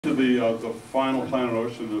to the final Planet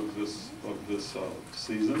Ocean of this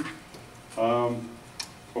season.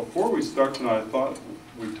 Before we start tonight, I thought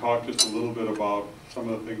we'd talk just a little bit about some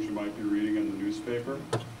of the things you might be reading in the newspaper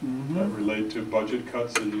that relate to budget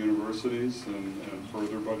cuts in universities and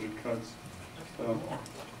further budget cuts.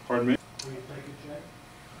 Pardon me? Will you take a check?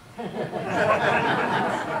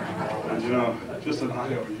 You know, just an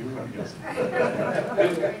IOU, I guess.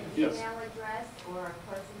 Yes. Email address or a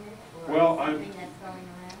personage or Well, something that's going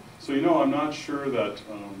around? So you know, I'm not sure that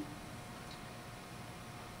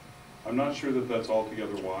that's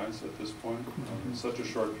altogether wise at this point. In such a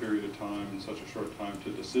short period of time and such a short time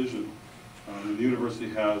to decision, and the university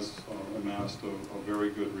has amassed a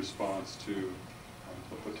very good response to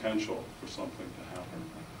the potential for something to happen.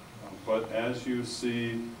 But as you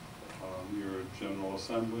see your General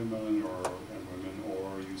Assemblymen and women,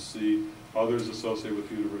 or you see others associated with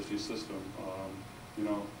the university system, you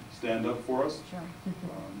know, stand up for us. Sure.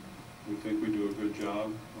 We think we do a good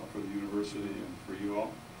job for the university and for you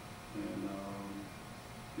all. And,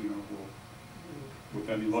 you know, we'll, with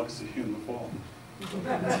any luck, see you in the fall.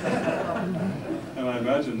 And I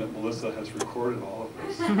imagine that Melissa has recorded all of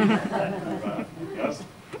this. Yes?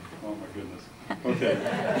 Oh, my goodness. Okay.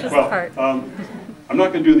 Well, I'm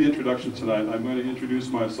not going to do the introduction tonight. I'm going to introduce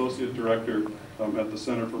my associate director at the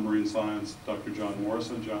Center for Marine Science, Dr. John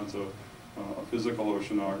Morrison. John's a physical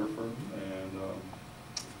oceanographer and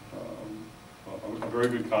a very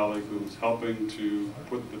good colleague who's helping to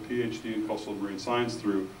put the PhD in coastal marine science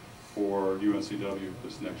through for UNCW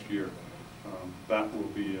this next year. That will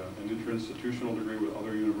be an interinstitutional degree with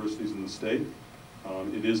other universities in the state.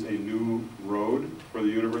 It is a new road for the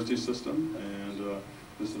university system, and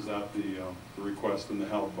this is at the request and the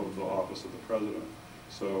help of the Office of the President.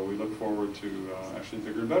 So we look forward to actually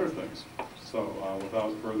bigger and better things. So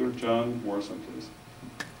without further, John Morrison, please.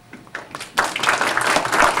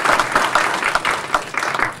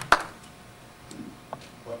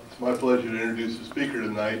 My pleasure to introduce the speaker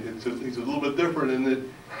tonight. He's a little bit different in that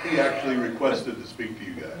he actually requested to speak to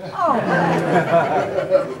you guys. Oh.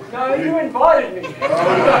 No, you invited me.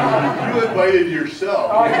 You invited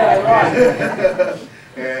yourself. Okay, right.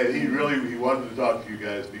 And he wanted to talk to you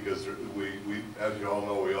guys because we, as you all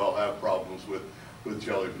know, we all have problems with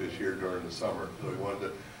jellyfish here during the summer. So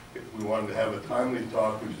we wanted to have a timely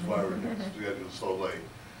talk, which is why we're scheduled so late.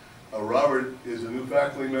 Robert is a new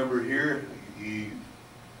faculty member here. He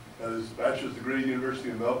has his bachelor's degree at the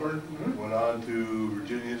University of Melbourne, went on to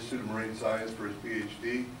Virginia Institute of Marine Science for his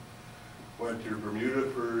PhD, went to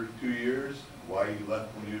Bermuda for 2 years. Why he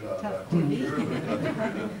left Bermuda, I'm not quite sure, but he left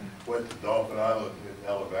Bermuda, went to Dolphin Island in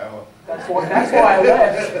Alabama. That's why I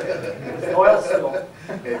left. It's an oil spill.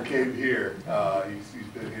 And came here. He's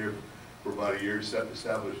been here for about a year,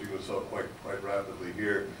 establishing himself quite rapidly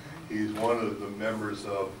here. He's one of the members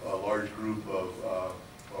of a large group of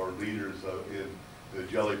or leaders in the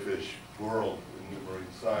jellyfish world in marine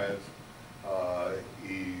science.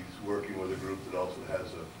 He's working with a group that also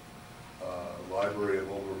has a library of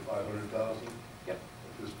over 500,000 Yep.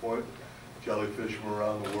 at this point. Jellyfish from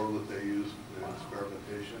around the world that they use in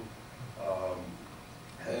experimentation.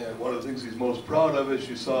 And one of the things he's most proud of, as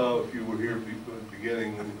you saw if you were here at the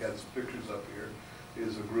beginning when he had some pictures up here,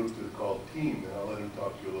 is a group that's called Team, and I'll let him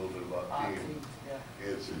talk to you a little bit about Team. Yeah.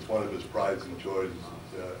 It's one of his prides and joys.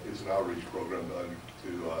 It's an outreach program done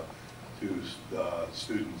to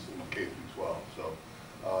students in K through 12. So,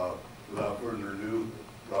 without further ado,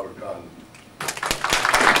 Robert Condon.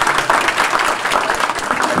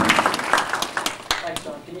 Thanks,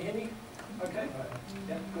 John. Can you hear me? Okay.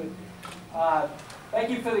 Yeah, good. Thank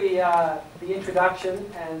you for the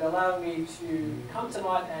introduction and allowing me to come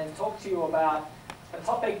tonight and talk to you about a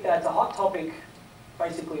topic that's a hot topic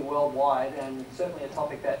basically worldwide, and certainly a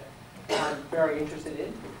topic that I'm very interested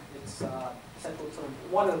in. It's central to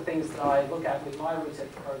one of the things that I look at with my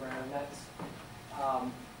research program, and that's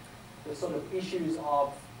the sort of issues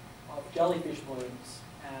of jellyfish blooms,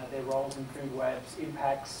 their roles in food webs,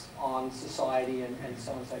 impacts on society, and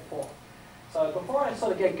so on and so forth. So before I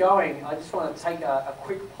sort of get going, I just want to take a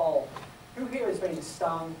quick poll. Who here has been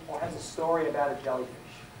stung or has a story about a jellyfish?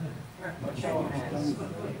 Show of hands.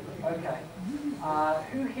 Okay.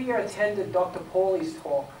 Who here attended Dr. Pauly's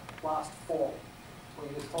talk last fall, where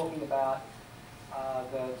he was talking about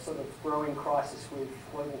the sort of growing crisis with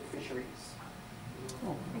global fisheries?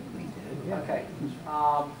 Oh, I think we did. Okay.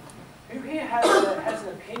 Who here has an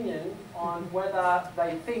opinion on whether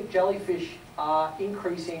they think jellyfish are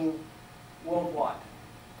increasing worldwide?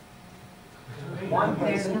 One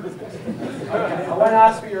person. Okay, I won't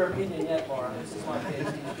ask for your opinion yet, Laura. This is my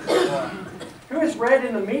PhD. Who has read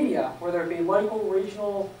in the media, whether it be local,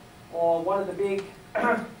 regional, or one of the big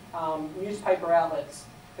from newspaper outlets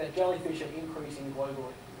that jellyfish are increasing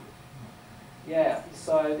globally. Yeah,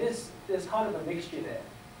 so there's kind of a mixture there.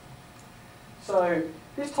 So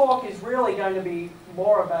this talk is really going to be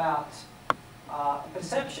more about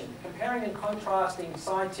perception, comparing and contrasting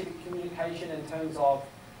scientific communication in terms of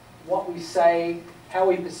what we say, how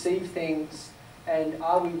we perceive things, and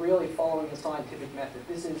are we really following the scientific method.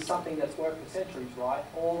 This is something that's worked for centuries, right?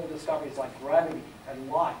 All the discoveries like gravity and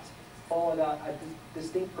light followed a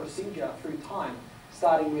distinct procedure through time,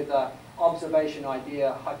 starting with an observation,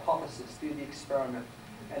 idea, hypothesis, do the experiment,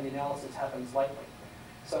 and the analysis happens lately.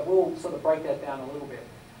 So we'll sort of break that down a little bit.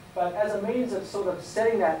 But as a means of sort of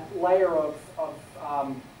setting that layer of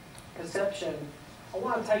perception, I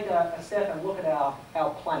want to take a step and look at our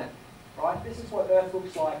planet, right? This is what Earth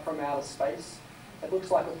looks like from outer space. It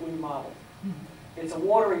looks like a blue marble. It's a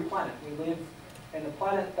watery planet. We live in a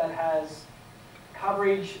planet that has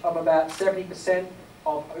coverage of about 70%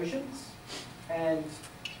 of oceans, and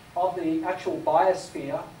of the actual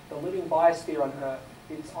biosphere, the living biosphere on Earth,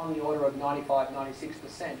 it's on the order of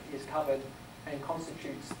 95–96% is covered and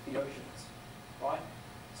constitutes the oceans, right?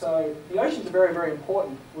 So the oceans are very, very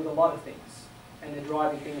important with a lot of things, and they're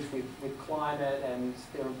driving things with climate, and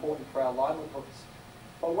they're important for our livelihoods.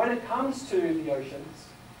 But when it comes to the oceans,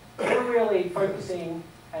 we're really focusing,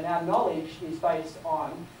 and our knowledge is based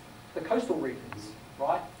on the coastal regions,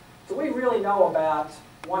 right? So we really know about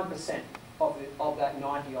 1% of that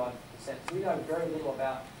 90-odd percent. So we know very little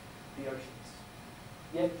about the oceans.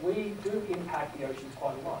 Yet we do impact the oceans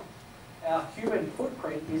quite a lot. Our human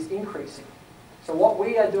footprint is increasing. So what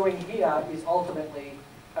we are doing here is ultimately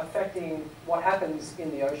affecting what happens in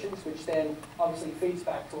the oceans, which then obviously feeds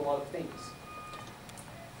back to a lot of things.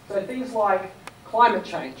 So things like climate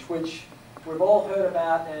change, which we've all heard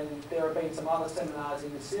about, and there have been some other seminars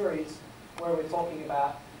in the series where we're talking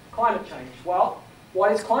about climate change. Well,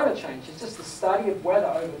 what is climate change? It's just the study of weather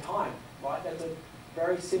over time, right? That's a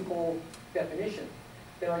very simple definition.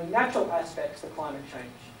 There are natural aspects to climate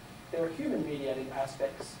change. There are human-mediated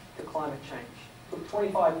aspects to climate change. It took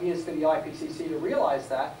 25 years for the IPCC to realize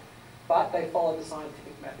that, but they followed the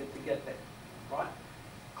scientific method to get there, right?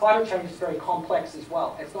 Climate change is very complex as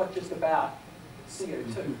well. It's not just about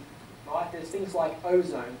CO2, right? There's things like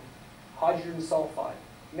ozone, hydrogen sulfide,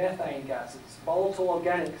 methane gases, volatile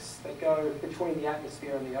organics that go between the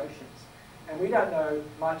atmosphere and the oceans. And we don't know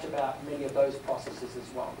much about many of those processes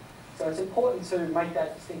as well. So it's important to make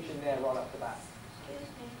that distinction there right off the bat. Excuse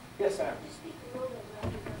me. Yes, ma'am. Can you speak a little bit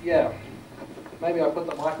louder? Yeah. Maybe I'll put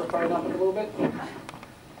the microphone up a little bit.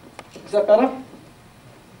 Is that better?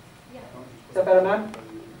 Yeah. Is that better, ma'am?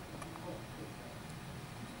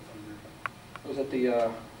 Was it the,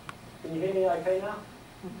 can you hear me okay now?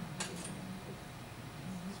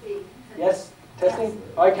 Speak. Yes? Testing?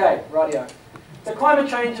 Okay, rightio. So climate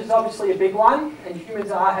change is obviously a big one, and humans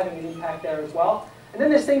are having an impact there as well. And then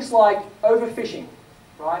there's things like overfishing,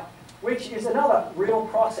 right? Which is another real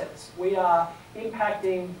process. We are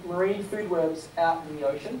impacting marine food webs out in the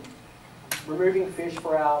ocean, removing fish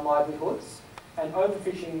for our livelihoods, and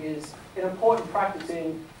overfishing is an important practice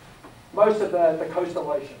in most of the coastal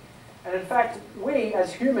ocean. And in fact, we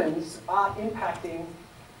as humans are impacting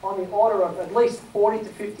on the order of at least 40 to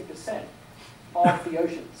 50% of the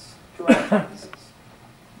oceans through our practices,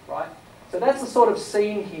 right? So that's the sort of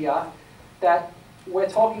scene here that we're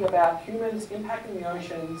talking about humans impacting the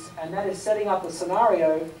oceans, and that is setting up the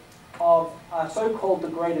scenario of a so-called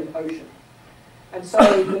degraded ocean. And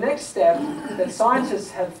so the next step that scientists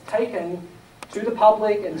have taken to the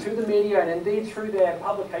public and to the media, and indeed through their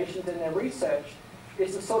publications and their research,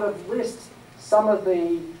 is to sort of list some of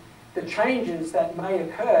the changes that may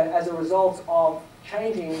occur as a result of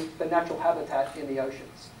changing the natural habitat in the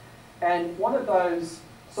oceans. And one of those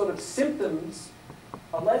sort of symptoms,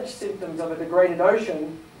 alleged symptoms of a degraded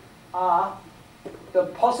ocean, are the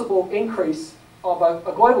possible increase of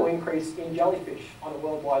a global increase in jellyfish on a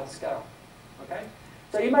worldwide scale. Okay?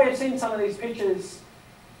 So you may have seen some of these pictures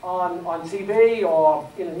on TV or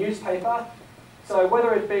in a newspaper. So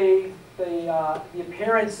whether it be the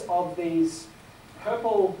appearance of these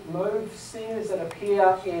purple mauve stingers that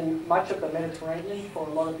appear in much of the Mediterranean for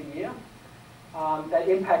a lot of the year, that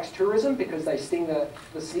impacts tourism because they sting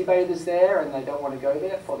the sea bathers there and they don't want to go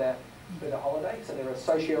there for their holiday, so there are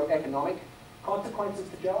socio-economic consequences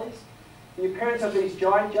to jellies. The appearance of these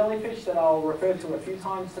giant jellyfish that I'll refer to a few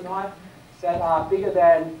times tonight that are bigger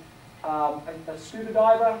than a scuba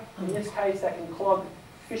diver, in this case that can clog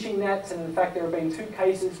fishing nets, and in fact there have been 2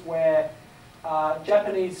 cases where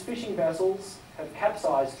Japanese fishing vessels have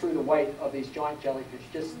capsized through the weight of these giant jellyfish.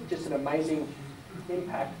 Just an amazing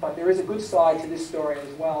impact, but there is a good side to this story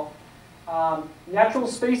as well. Natural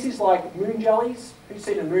species like moon jellies. Who's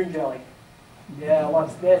seen a moon jelly? Yeah,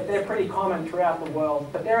 lots. They're pretty common throughout the world,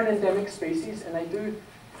 but they're an endemic species and they do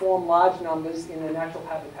form large numbers in their natural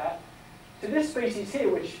habitat. To this species here,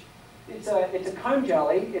 which it's a comb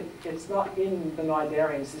jelly, it's not in the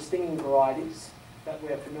cnidarians, the stinging varieties that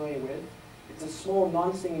we're familiar with. It's a small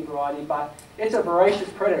non-stinging variety, but it's a voracious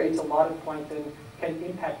predator. It's a phytoplankton, can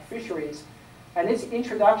impact fisheries. And its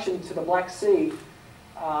introduction to the Black Sea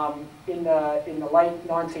in the late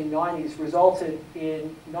 1990s resulted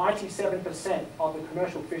in 97% of the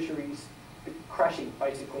commercial fisheries crashing,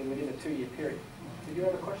 basically, within a 2-year period. Did you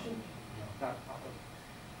have a question? No, I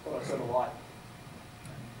thought I sort of lied.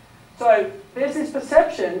 So there's this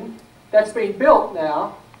perception that's been built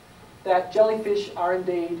now that jellyfish are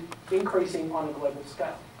indeed increasing on a global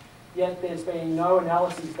scale. Yet there's been no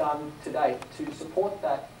analysis done to date to support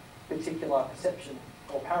that particular perception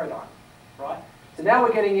or paradigm, right? So now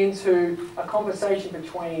we're getting into a conversation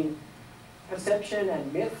between perception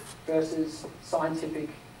and myth versus scientific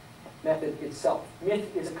method itself.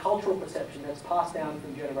 Myth is a cultural perception that's passed down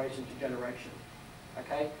from generation to generation,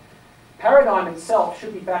 okay? Paradigm itself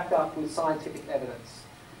should be backed up with scientific evidence.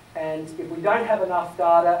 And if we don't have enough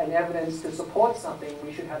data and evidence to support something,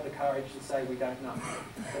 we should have the courage to say we don't know.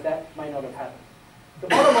 But that may not have happened. The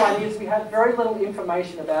bottom line is we have very little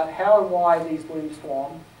information about how and why these blooms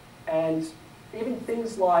form, and even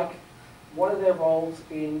things like what are their roles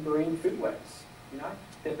in marine food webs. You know,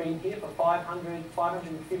 they've been here for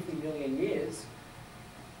 550 million years.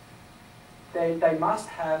 They must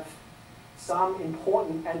have some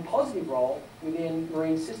important and positive role within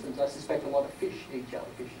marine systems. I suspect a lot of fish eat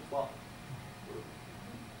jellyfish as well.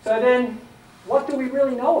 So then, what do we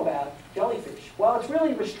really know about jellyfish? Well, it's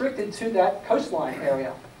really restricted to that coastline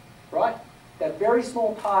area, right? That very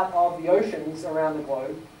small part of the oceans around the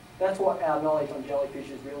globe. That's what our knowledge on jellyfish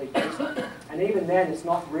is really based on. And even then, it's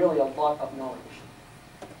not really a lot of knowledge.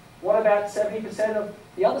 What about 70% of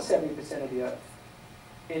the other 70% of the Earth?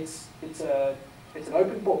 It's an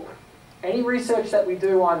open book. Any research that we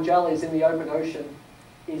do on jellies in the open ocean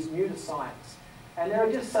is new to science. And there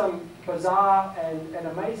are just some bizarre and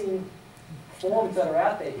amazing forms that are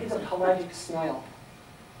out there. Here's a pelagic snail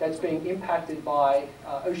that's being impacted by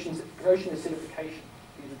ocean acidification.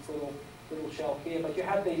 Here's its little shell here. But you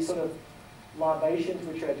have these sort of larvaceans,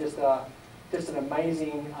 which are just an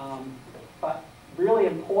amazing but really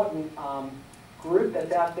important group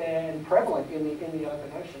that's out there and prevalent in the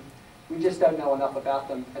open ocean. We just don't know enough about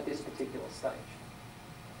them at this particular stage.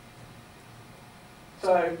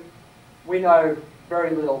 So we know very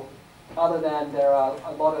little, other than there are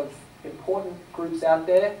a lot of important groups out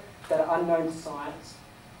there that are unknown to science,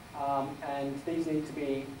 and these need to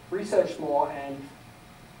be researched more and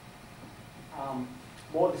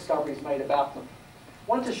more discoveries made about them. I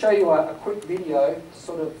wanted to show you a quick video to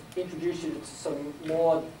sort of introduce you to some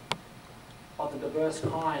more of the diverse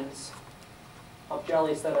kinds of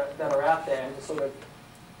jellies that are out there, and to sort of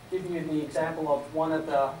give you the example of one of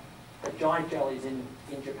the giant jellies in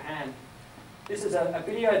Japan. This is a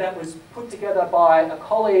video that was put together by a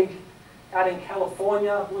colleague out in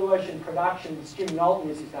California, Blue Ocean Productions. Jim Knowlton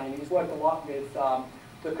is his name. He's worked a lot with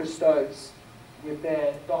the Cousteaus with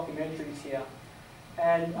their documentaries here.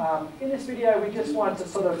 And in this video, we just wanted to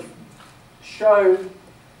sort of show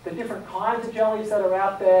the different kinds of jellies that are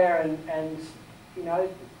out there and you know,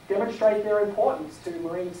 demonstrate their importance to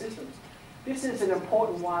marine systems. This is an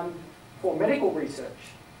important one for medical research.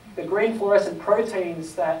 The green fluorescent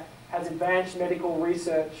proteins that has advanced medical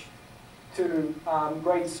research to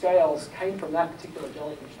great scales came from that particular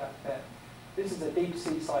jellyfish habitat. This is a deep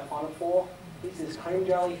sea siphonophore. This is comb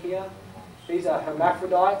jelly here. These are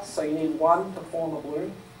hermaphrodites, so you need one to form a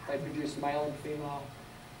bloom. They produce male and female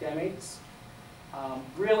gametes.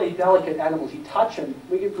 Really delicate animals. You touch them.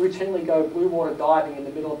 We routinely go blue water diving in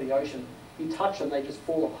the middle of the ocean. You touch them, they just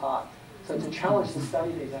fall apart. So it's a challenge to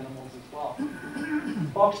study these animals as well.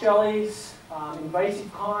 Box jellies,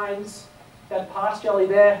 invasive kinds. That past jelly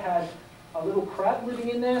there had a little crab living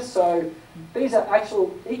in there. So these are actual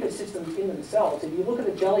ecosystems in themselves. If you look at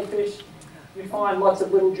a jellyfish, you find lots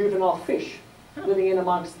of little juvenile fish living in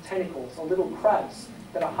amongst the tentacles, or little crabs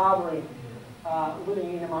that are harboring,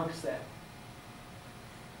 living in amongst there.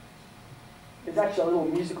 There's actually a little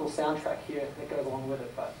musical soundtrack here that goes along with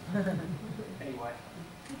it, but anyway.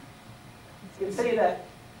 You can see that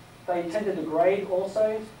they tend to degrade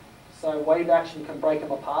also, so wave action can break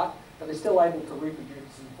them apart, but they're still able to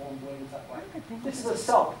reproduce and form blooms that way. This is a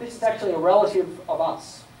self. This is actually a relative of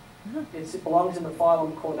us. It belongs in the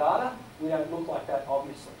phylum Chordata. We don't look like that,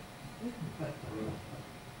 obviously. You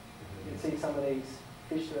can see some of these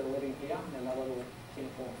fish that are living here, and another little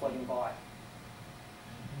ctenophore floating by.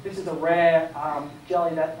 This is a rare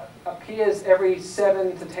jelly that appears every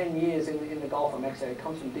 7 to 10 years in the Gulf of Mexico. It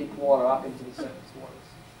comes from deep water up into the surface waters.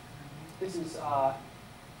 This is, I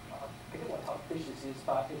forget what type of fish this is,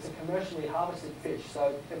 but it's a commercially harvested fish,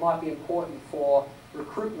 so it might be important for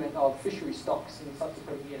recruitment of fishery stocks in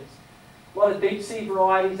subsequent years. A lot of deep sea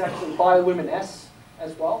varieties actually bioluminesce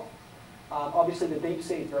as well. Obviously the deep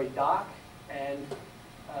sea is very dark, and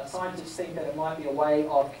scientists think that it might be a way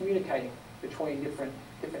of communicating between different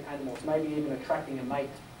animals, maybe even attracting a mate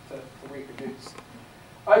to reproduce.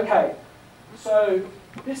 Okay, so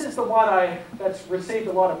this is the one that's received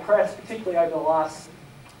a lot of press, particularly over the last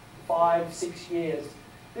 5-6 years.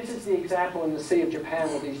 This is the example in the Sea of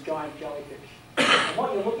Japan with these giant jellyfish. And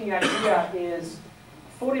what you're looking at here is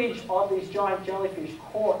footage of these giant jellyfish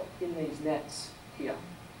caught in these nets here.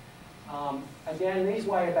 Again, these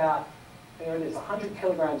weigh about, there it is, 100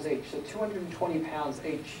 kilograms each, so 220 pounds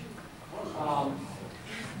each.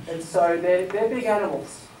 And so they're big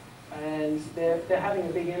animals, and they're having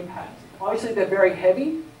a big impact. Obviously, they're very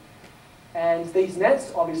heavy, and these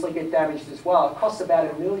nets obviously get damaged as well. It costs about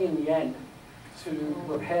yen 1 million to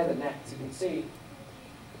repair the nets. You can see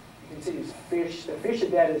these fish. The fish are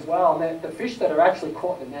dead as well, and the fish that are actually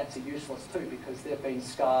caught in the nets are useless too, because they've been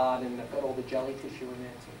scarred and they've got all the jelly tissue in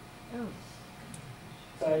there too.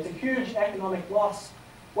 So it's a huge economic loss.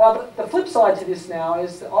 Well, the flip side to this now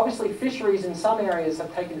is that obviously fisheries in some areas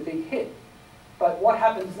have taken a big hit. But what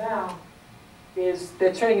happens now is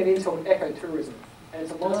they're turning it into an ecotourism. And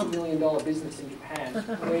it's a multi-million-dollar business in Japan,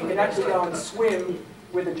 where you can actually go and swim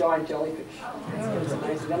with a giant jellyfish. It's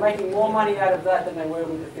amazing. They're making more money out of that than they were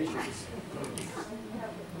with the fisheries.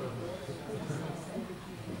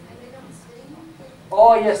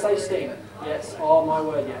 Oh, yes, they sting. Yes. Oh, my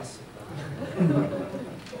word, yes.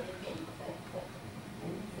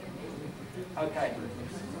 Okay.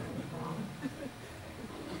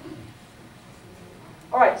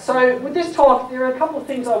 All right, so with this talk, there are a couple of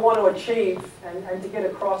things I want to achieve and to get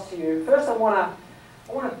across to you. First, I want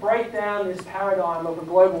to break down this paradigm of a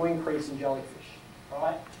global increase in jellyfish,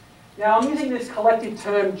 right? Now, I'm using this collective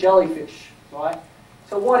term jellyfish, right?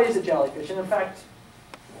 So what is a jellyfish? And in fact,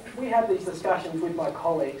 we have these discussions with my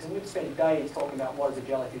colleagues, and we've spent days talking about what is a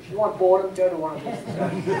jellyfish. You want boredom, go to one of these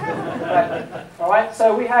discussions. Okay. All right,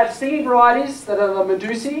 so we have stinging varieties that are the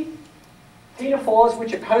medusae, ctenophores,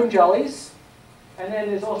 which are comb jellies, and then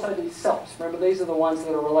there's also these selps. Remember, these are the ones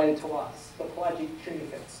that are related to us, the pelagic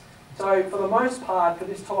tunicates. So for the most part, for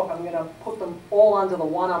this talk, I'm going to put them all under the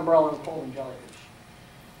one umbrella and call them jellyfish.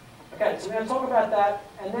 Okay, so we're going to talk about that,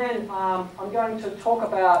 and then I'm going to talk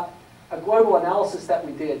about a global analysis that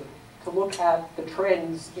we did to look at the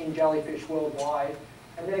trends in jellyfish worldwide,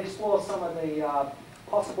 and then explore some of the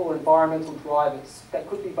possible environmental drivers that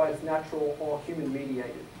could be both natural or human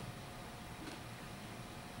mediated.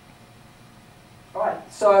 All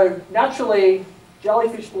right, so naturally,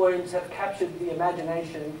 jellyfish blooms have captured the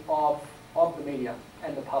imagination of the media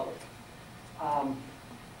and the public.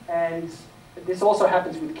 And this also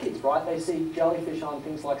happens with kids, right? They see jellyfish on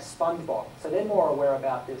things like SpongeBob, so they're more aware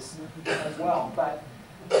about this as well. But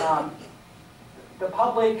the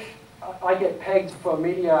public, I get pegged for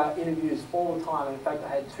media interviews all the time. In fact, I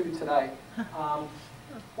had 2 today.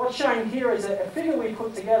 What's shown here is a figure we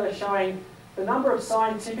put together showing the number of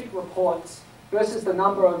scientific reports versus the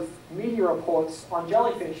number of media reports on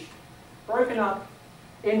jellyfish, broken up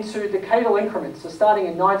into decadal increments, so starting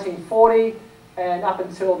in 1940 and up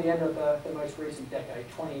until the end of the most recent decade,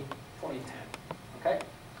 2010. Okay?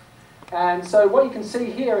 And so what you can see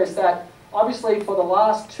here is that obviously for the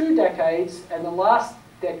last 2 decades and the last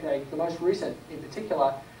decade, the most recent in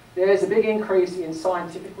particular, there's a big increase in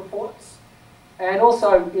scientific reports and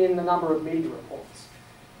also in the number of media reports.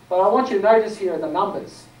 But I want you to notice here the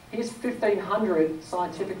numbers. Here's 1,500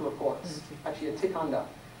 scientific reports, actually a tick under.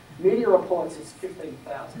 Media reports is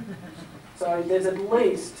 15,000. So there's at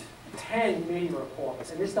least 10 media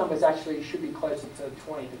reports, and this number actually should be closer to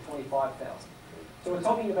 20 to 25,000. So we're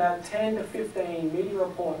talking about 10 to 15 media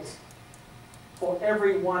reports for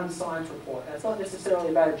every one science report. And it's not necessarily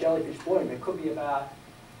about a jellyfish bloom. It could be about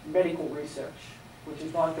medical research, which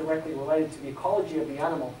is not directly related to the ecology of the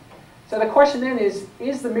animal. So the question then is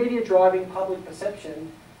the media driving public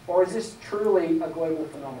perception, or is this truly a global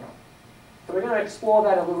phenomenon? So we're going to explore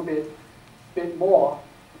that a little bit more.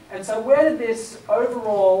 And so where did this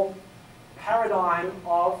overall paradigm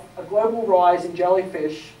of a global rise in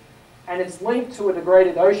jellyfish and its link to a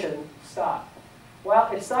degraded ocean start?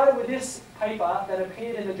 Well, it started with this paper that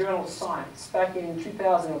appeared in the journal Science back in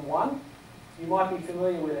 2001. You might be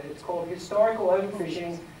familiar with it. It's called Historical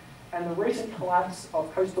Overfishing and the recent collapse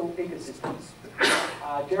of coastal ecosystems.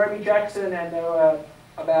 Jeremy Jackson, and there were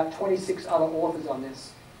about 26 other authors on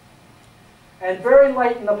this. And very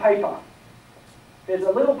late in the paper, there's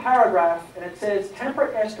a little paragraph, and it says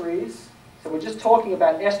temperate estuaries, so we're just talking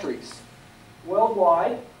about estuaries,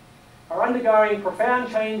 worldwide, are undergoing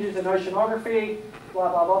profound changes in oceanography,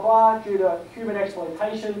 blah, blah, blah, blah, due to human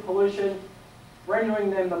exploitation, pollution,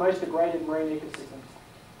 rendering them the most degraded marine ecosystems.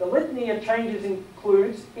 The litany of changes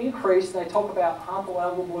includes increase, they talk about harmful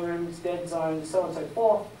algal blooms, dead zones, so on and so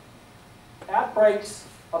forth, outbreaks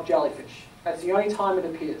of jellyfish. That's the only time it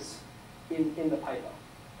appears in the paper.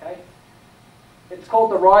 Okay? It's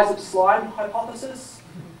called the rise of slime hypothesis.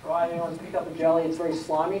 Right? Anyone's picked up a jelly, it's very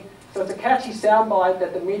slimy. So it's a catchy soundbite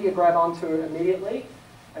that the media grab onto immediately.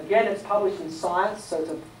 Again, it's published in Science,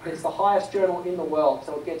 so it's the highest journal in the world,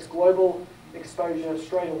 so it gets global exposure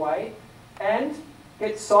straight away, and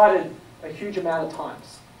gets cited a huge amount of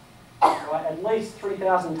times. Right? At least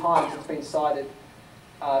 3,000 times it's been cited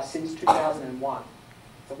since 2001.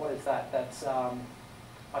 So what is that? That's,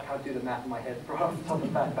 I can't do the math in my head right off the top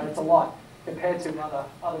of that, but it's a lot compared to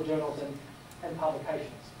other journals and publications.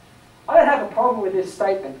 I don't have a problem with this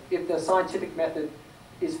statement if the scientific method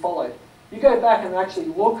is followed. You go back and actually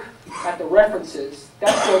look at the references,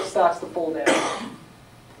 that's where it starts to fall down.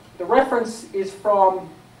 The reference is from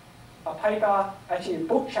a paper, actually a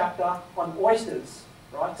book chapter on oysters,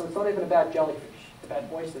 right? So it's not even about jellyfish, it's about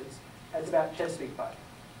oysters. It's about Chesapeake Bay.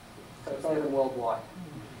 So it's not even worldwide.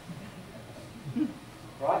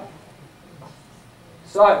 Right?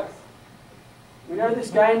 So, we know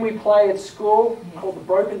this game we play at school called the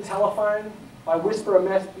broken telephone. I whisper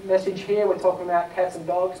a message here, we're talking about cats and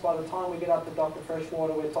dogs. By the time we get up to Dr.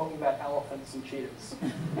 Freshwater, we're talking about elephants and cheetahs.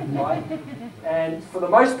 Right? And for the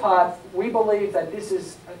most part, we believe that this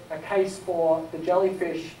is a case for the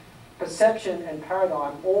jellyfish perception and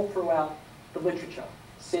paradigm all throughout the literature,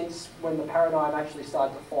 since when the paradigm actually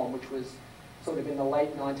started to form, which was sort of in the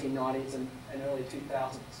late 1990s and early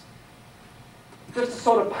 2000s. Just to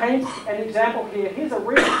sort of paint an example here, here's a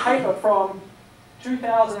recent paper from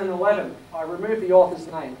 2011. I removed the author's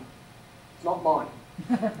name. It's not mine.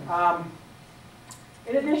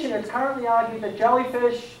 In addition, it's currently argued that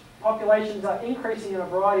jellyfish populations are increasing in a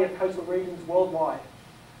variety of coastal regions worldwide.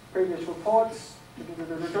 Previous reports,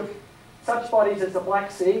 such bodies as the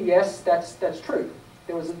Black Sea, yes, that's true.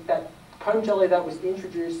 There was that comb jelly that was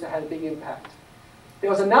introduced that had a big impact. There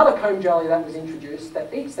was another comb jelly that was introduced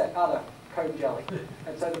that eats that other comb jelly.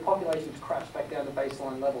 And so the populations crashed back down to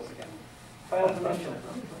baseline levels again. Failed to mention it.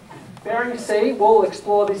 Bering Sea, we'll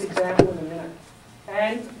explore this example in a minute.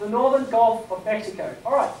 And the Northern Gulf of Mexico.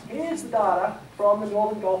 All right, here's the data from the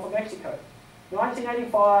Northern Gulf of Mexico.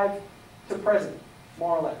 1985 to present,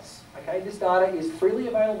 more or less. Okay, this data is freely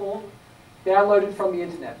available, downloaded from the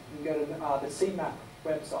internet. You can go to the CMAP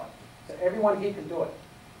website. So everyone here can do it.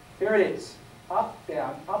 Here it is. Up,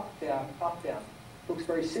 down, up, down, up, down. Looks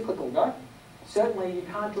very cyclical, no? Certainly you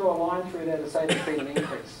can't draw a line through there to say there's been an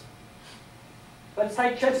increase. Let's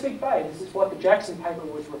take Chesapeake Bay. This is what the Jackson paper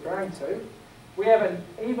was referring to. We have an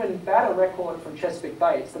even better record from Chesapeake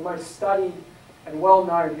Bay. It's the most studied and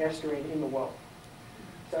well-known estuary in the world.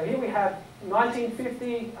 So here we have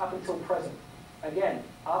 1950 up until present. Again,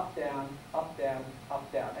 up, down, up, down, up,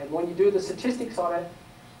 down. And when you do the statistics on it,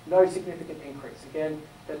 no significant increase. Again,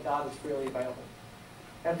 the data is freely available.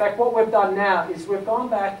 In fact, what we've done now is we've gone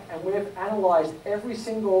back and we've analysed every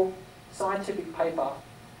single scientific paper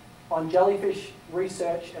on jellyfish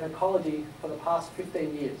research and ecology for the past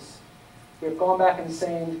 15 years. We've gone back and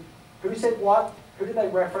seen who said what, who did they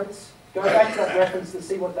reference, go back to that reference to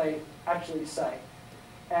see what they actually say.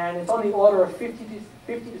 And it's on the order of 50 to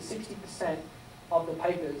 60% of the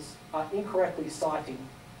papers are incorrectly citing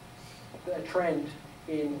a trend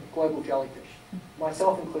in global jellyfish.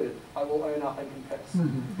 Myself included, I will own up and confess.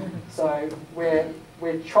 So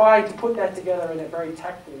we're trying to put that together in a very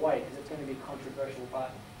tactful way because it's going to be controversial,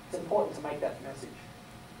 but it's important to make that message.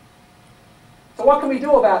 So what can we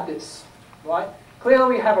do about this, right?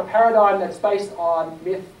 Clearly we have a paradigm that's based on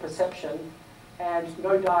myth, perception, and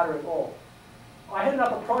no data at all. I headed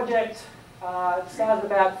up a project, started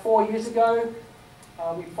about 4 years ago.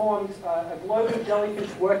 We formed a global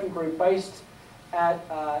jellyfish working group based at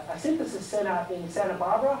a synthesis center in Santa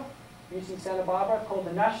Barbara, UC Santa Barbara, called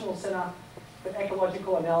the National Center for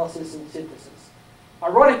Ecological Analysis and Synthesis.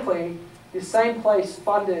 Ironically, this same place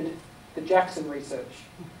funded the Jackson research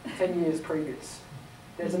 10 years previous.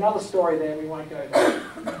 There's another story there, we won't go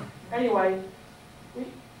there. Anyway,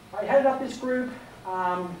 I headed up this group,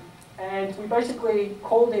 and we basically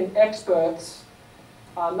called in experts,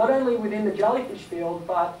 not only within the jellyfish field,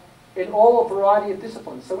 but in all a variety of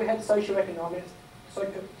disciplines. So we had socioeconomists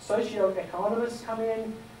come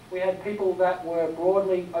in, we had people that were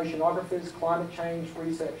broadly oceanographers, climate change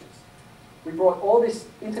researchers. We brought all this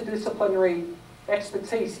interdisciplinary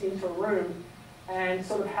expertise into a room and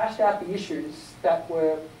sort of hashed out the issues that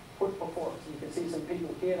were put before us. You can see some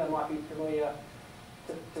people here that might be familiar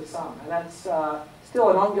to some. And that's still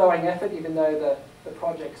an ongoing effort, even though the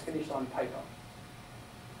project's finished on paper.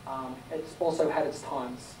 It's also had its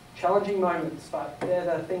times. Challenging moments, but they're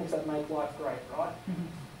the things that make life great, right?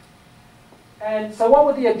 And so what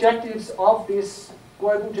were the objectives of this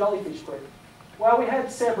global jellyfish group? Well, we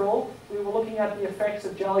had several. We were looking at the effects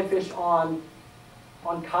of jellyfish on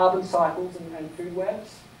carbon cycles and food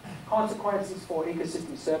webs, consequences for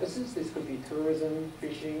ecosystem services. This could be tourism,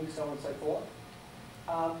 fishing, so on and so forth.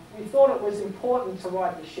 We thought it was important to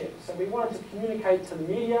right the ship, so we wanted to communicate to the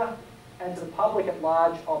media and to the public at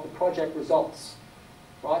large of the project results.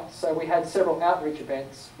 Right? So we had several outreach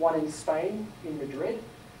events, one in Spain, in Madrid,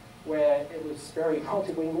 where it was very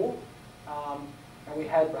multilingual, and we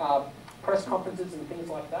had press conferences and things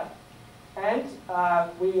like that. And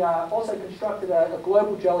we also constructed a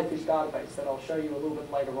global jellyfish database that I'll show you a little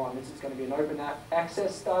bit later on. This is going to be an open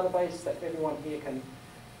access database that everyone here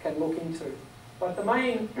can look into. But the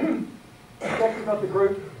main objective of the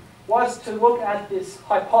group was to look at this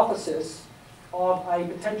hypothesis of a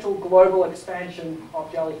potential global expansion of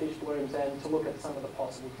jellyfish blooms and to look at some of the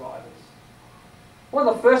possible drivers. One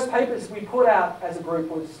of the first papers we put out as a group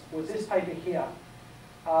was this paper here,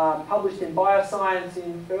 published in Bioscience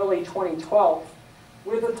in early 2012,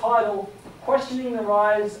 with the title, Questioning the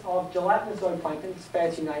Rise of Gelatinous Zooplankton, it's a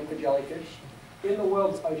fancy name for jellyfish, in the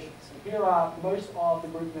World's Oceans. And here are most of the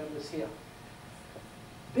group members here.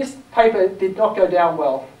 This paper did not go down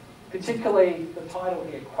well, particularly the title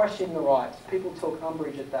here, Questioning the Rise. People took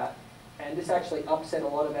umbrage at that, and this actually upset a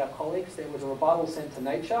lot of our colleagues. There was a rebuttal sent to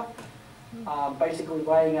Nature, basically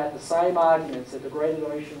laying out the same arguments, a degraded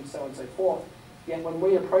ocean, so on and so forth. Yet when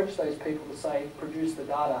we approached those people to say, produce the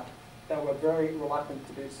data, they were very reluctant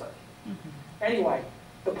to do so. Anyway,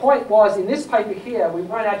 the point was, in this paper here, we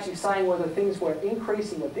weren't actually saying whether things were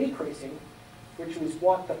increasing or decreasing, which was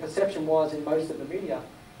what the perception was in most of the media.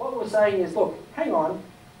 What we were saying is, look, hang on,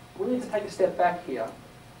 we need to take a step back here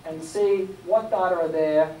and see what data are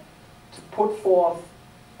there to put forth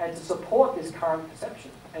and to support this current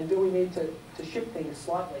perception. And do we need to shift things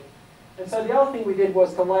slightly? And so the other thing we did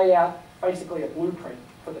was to lay out basically a blueprint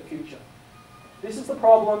for the future. This is the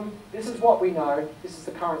problem, this is what we know, this is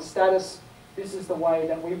the current status, this is the way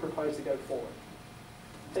that we propose to go forward.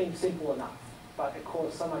 Seems simple enough, but it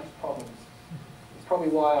caused so much problems. It's probably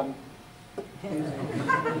why I'm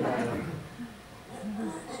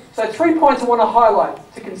So 3 points I want to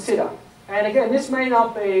highlight to consider. And again, this may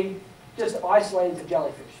not be just isolated to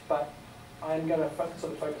jellyfish, but I'm going to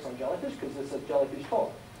sort of focus on jellyfish because it's a jellyfish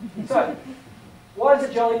talk. So, why is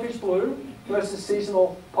a jellyfish bloom versus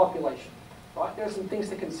seasonal population? Right? There are some things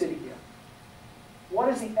to consider here. What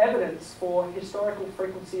is the evidence for historical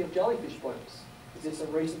frequency of jellyfish blooms? Is this a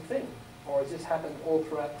recent thing, or has this happened all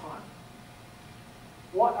throughout time?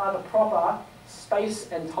 What are the proper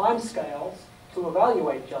space and time scales to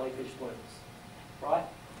evaluate jellyfish blooms? Right?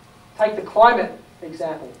 Take the climate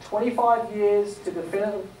example. 25 years to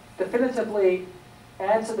definitively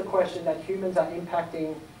answer the question that humans are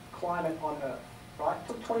impacting climate on Earth. Right? It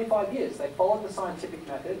took 25 years. They followed the scientific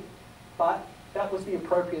method, but that was the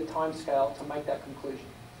appropriate time scale to make that conclusion.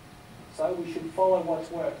 So we should follow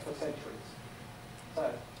what's worked for centuries.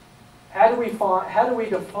 So, how do we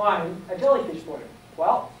define a jellyfish bloom?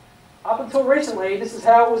 Well, up until recently, this is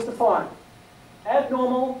how it was defined.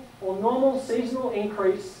 Abnormal or normal seasonal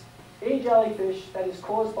increase in jellyfish that is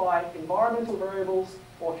caused by environmental variables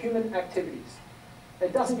or human activities.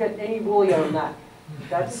 It doesn't get any woollier than that.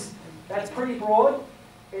 That's pretty broad.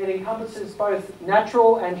 It encompasses both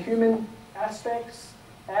natural and human aspects,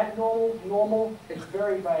 abnormal, normal. It's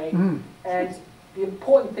very vague. And the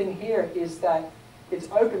important thing here is that it's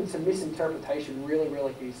open to misinterpretation really,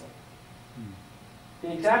 really easily.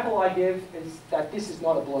 The example I give is that this is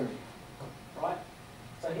not a bloom, right?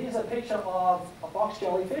 So here's a picture of a box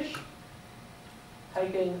jellyfish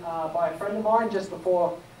taken by a friend of mine just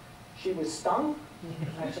before she was stung.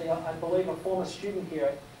 Actually, I believe a former student here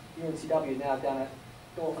at UNCW, now down at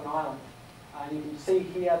Dolphin Island. And you can see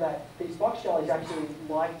here that these box jellies actually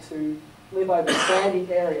like to live over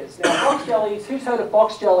sandy areas. Now, box jellies, who's heard of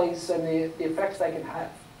box jellies and the effects they can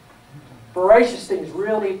have? Voracious stings,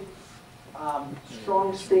 really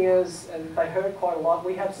strong stingers, and they hurt quite a lot.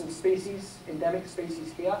 We have some species, endemic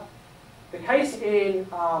species here. The case in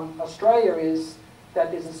Australia is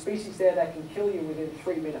that there's a species there that can kill you within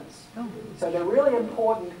 3 minutes. So they're really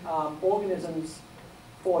important organisms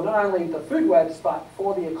for not only the food webs, but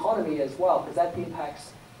for the economy as well, because that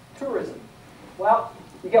impacts tourism. Well,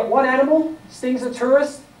 you get one animal, stings a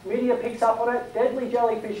tourist, media picks up on it, deadly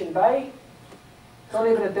jellyfish in bay. It's not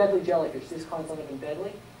even a deadly jellyfish, this kind's not even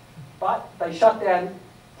deadly. But they shut down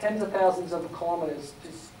tens of thousands of kilometres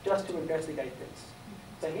just to investigate this.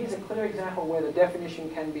 So here's a clear example where the definition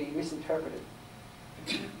can be misinterpreted,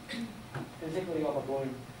 particularly of a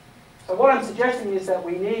bloom. So what I'm suggesting is that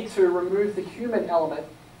we need to remove the human element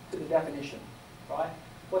to the definition, right?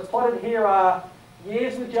 What's plotted here are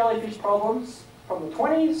years with jellyfish problems from the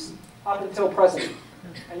 20s up until present.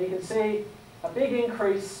 And you can see a big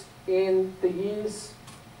increase in the years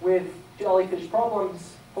with jellyfish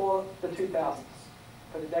problems for the 2000s,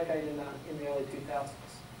 for the decade in the early 2000s,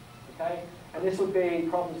 okay? And this would be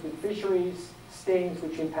problems with fisheries, stings,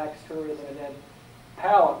 which impacts tourism, and then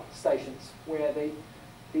power stations, where the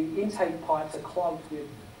intake pipes are clogged with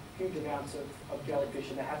huge amounts of jellyfish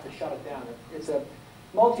and they have to shut it down. It's a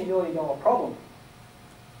multi-million-dollar problem.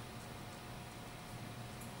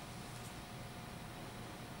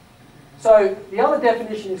 So the other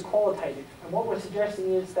definition is qualitative, and what we're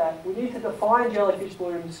suggesting is that we need to define jellyfish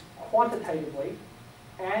blooms quantitatively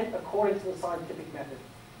and according to the scientific method.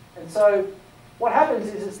 And so what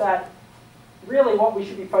happens is that really what we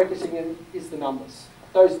should be focusing in is the numbers,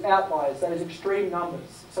 those outliers, those extreme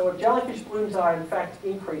numbers. So if jellyfish blooms are in fact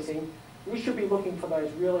increasing, we should be looking for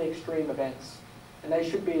those really extreme events, and they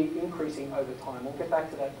should be increasing over time. We'll get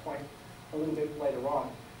back to that point a little bit later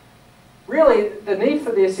on. Really, the need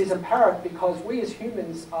for this is apparent because we as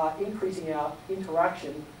humans are increasing our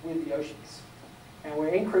interaction with the oceans. And we're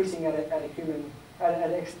increasing at an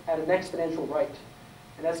exponential rate.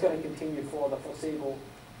 And that's going to continue for the foreseeable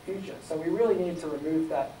future. So we really need to remove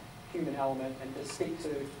that human element and just stick to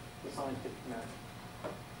the scientific method.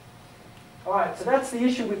 All right, so that's the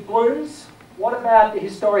issue with blooms. What about the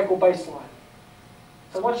historical baseline?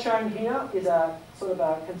 So what's shown here is a sort of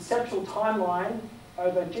a conceptual timeline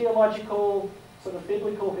over geological, sort of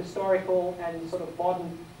biblical, historical, and sort of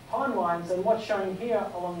modern timelines. And what's shown here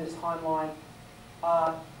along this timeline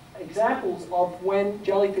are examples of when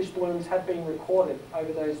jellyfish blooms have been recorded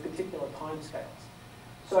over those particular timescales.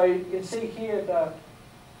 So you can see here the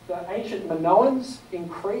ancient Minoans in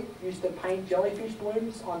Crete used to paint jellyfish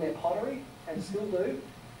blooms on their pottery, and still do.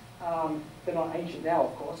 They're not ancient now,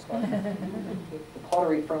 of course, but the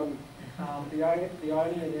pottery from the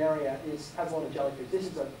Ionian area has a lot of jellyfish. This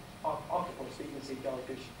is an octopus, so you can see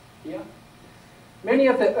jellyfish here. Many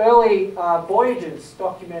of the early voyages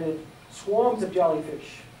documented swarms of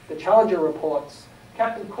jellyfish. The Challenger reports.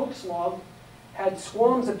 Captain Cook's log had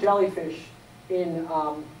swarms of jellyfish in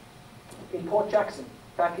Port Jackson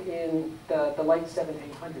back in the late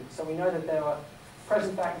 1700s. So we know that they were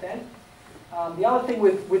present back then. The other thing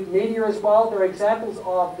with media as well, there are examples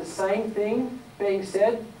of the same thing being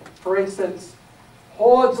said. For instance,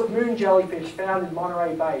 hordes of moon jellyfish found in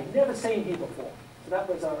Monterey Bay. Never seen here before. So that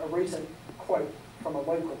was a recent quote from a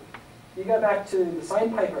local. You go back to the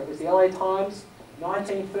same paper, it was the LA Times,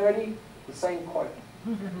 1930, the same quote.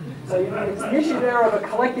 So it's an issue there of a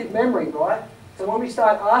collective memory, right? So when we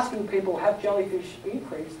start asking people, have jellyfish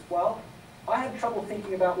increased? Well, I had trouble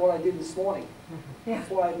thinking about what I did this morning. That's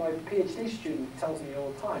why my PhD student tells me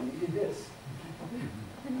all the time, you did this.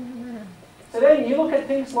 So then you look at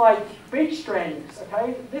things like beach strandings,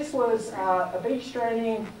 okay? This was a beach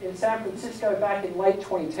stranding in San Francisco back in late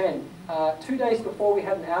 2010, 2 days before we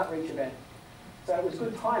had an outreach event. So it was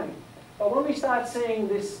good timing. But when we start seeing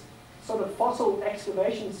this sort of fossil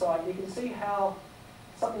excavation site, you can see how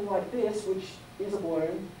something like this, which is a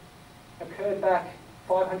bloom, occurred back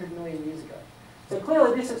 500 million years ago. So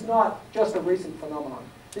clearly this is not just a recent phenomenon.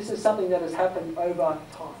 This is something that has happened over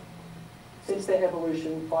time, since their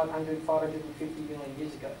evolution 500, 550 million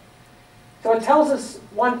years ago. So it tells us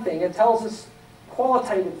one thing, it tells us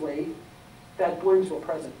qualitatively that blooms were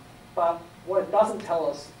present. But what it doesn't tell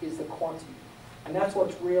us is the quantity. And that's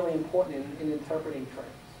what's really important in interpreting trends.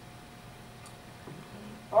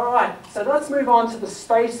 All right, so let's move on to the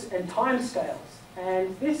space and time scales.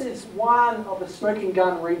 And this is one of the smoking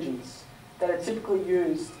gun regions that are typically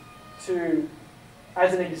used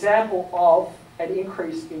as an example of an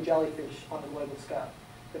increase in jellyfish on a global scale.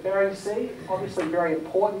 The Bering Sea, obviously very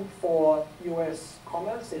important for US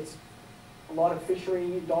commerce. It's a lot of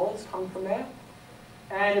fishery dollars come from there.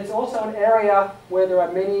 And it's also an area where there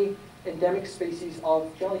are many endemic species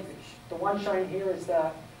of jellyfish. The one shown here is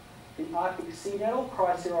the Arctic sea nettle,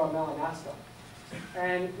 Chrysera melanasta.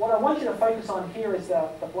 And what I want you to focus on here is the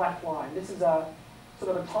black line. This is a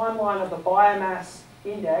sort of a timeline of the biomass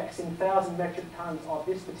index in 1,000 metric tons of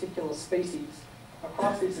this particular species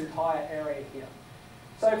across this entire area here.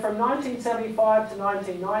 So from 1975 to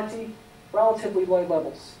 1990, relatively low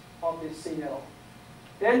levels of this sea nettle.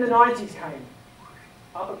 Then the 90s came,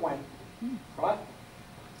 up it went, right?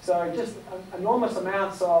 So just enormous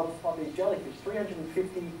amounts of these jellyfish,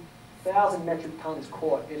 350,000 metric tons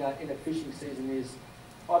caught in a fishing season is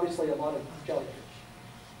obviously a lot of jellyfish.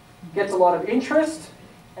 Gets a lot of interest,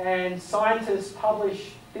 and scientists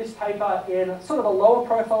publish this paper in sort of a lower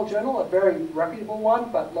profile journal, a very reputable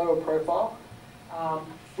one, but lower profile,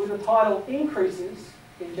 with the title Increases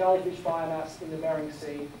in Jellyfish Biomass in the Bering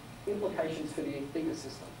Sea, Implications for the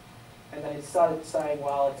Ecosystem. And they started saying,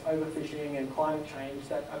 well, it's overfishing and climate change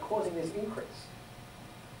that are causing this increase.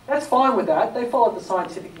 That's fine with that. They followed the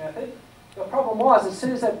scientific method. The problem was, as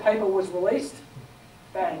soon as that paper was released,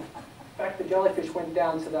 bang, in fact, the jellyfish went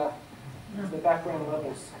down to the background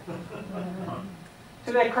levels.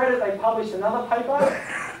 To their credit, they published another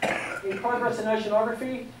paper in Progress in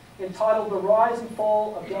Oceanography entitled The Rise and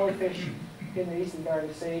Fall of Jellyfish in the Eastern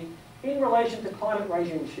Bering Sea in relation to climate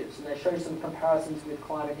regime shifts, and they show some comparisons with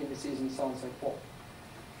climate indices and so on and so forth.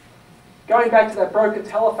 Going back to that broken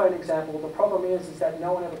telephone example, the problem is that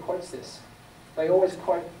no one ever quotes this. They always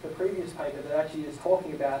quote the previous paper that actually is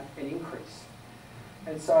talking about an increase.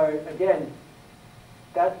 And so, again,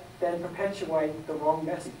 that then perpetuates the wrong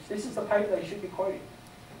message. This is the paper they should be quoting,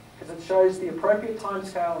 because it shows the appropriate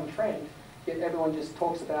timescale and trend, yet everyone just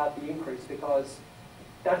talks about the increase because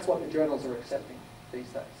that's what the journals are accepting these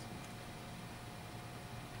days.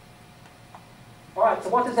 All right, so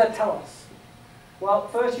what does that tell us? Well,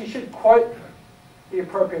 first you should quote the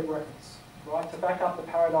appropriate reference, right, to back up the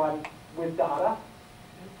paradigm with data.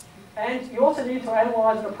 And you also need to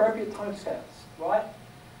analyse an appropriate timescales, right?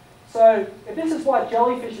 So if this is what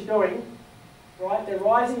jellyfish are doing, right, they're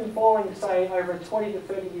rising and falling, say, over a 20 to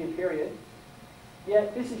 30 year period,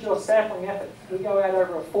 yet this is your sampling effort. We go out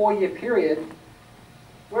over a 4-year period,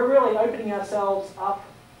 we're really opening ourselves up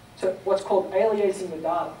to what's called aliasing the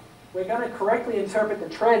data. We're going to correctly interpret the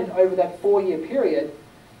trend over that 4-year period,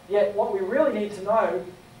 yet what we really need to know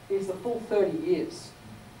is the full 30 years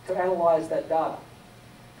to analyse that data,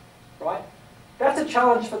 right? That's a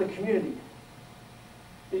challenge for the community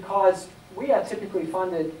because we are typically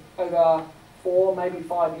funded over 4, maybe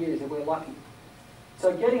 5 years if we're lucky.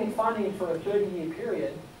 So getting funding for a 30-year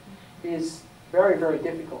period is very, very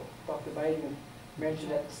difficult. Dr. Baden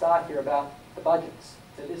mentioned at the start here about the budgets.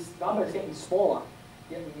 So this number is getting smaller,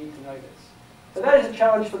 yet we need to know this. So that is a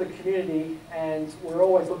challenge for the community, and we're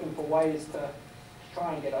always looking for ways to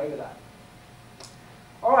try and get over that.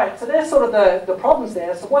 All right, so there's sort of the problems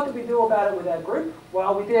there. So what did we do about it with our group?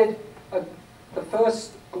 Well, we did the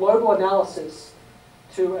first global analysis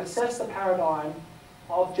to assess the paradigm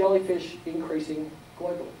of jellyfish increasing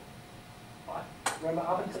globally. Right? Remember,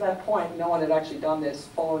 up until that point, no one had actually done this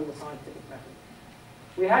following the scientific method.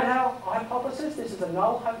 We had our hypothesis. This is a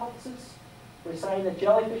null hypothesis. We're saying that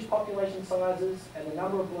jellyfish population sizes and the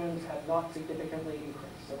number of blooms have not significantly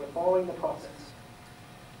increased. So we're following the process.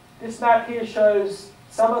 This map here shows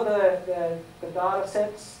some of the data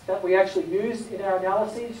sets that we actually used in our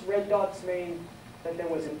analyses. Red dots mean that there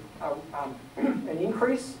was an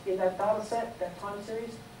increase in that data set, that time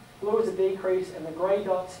series. Blue is a decrease, and the grey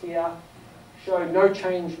dots here show no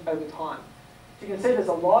change over time. So you can see there's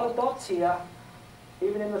a lot of dots here,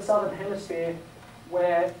 even in the southern hemisphere,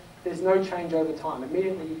 where there's no change over time.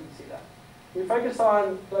 Immediately you can see that. We focused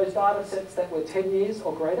on those data sets that were 10 years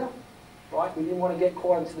or greater, right? We didn't want to get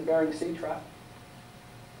caught into the Bering Sea trap.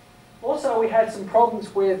 Also, we had some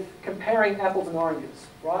problems with comparing apples and oranges,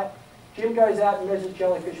 right? Jim goes out and measures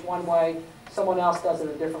jellyfish one way, someone else does it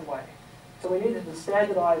a different way. So we needed to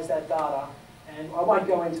standardize that data, and I won't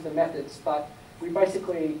go into the methods, but we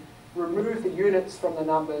basically removed the units from the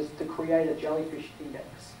numbers to create a jellyfish index.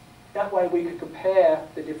 That way we could compare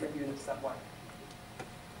the different units that way.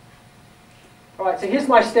 All right, so here's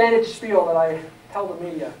my standard spiel that I tell the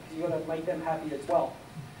media, because you've got to make them happy as well.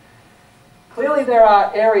 Clearly there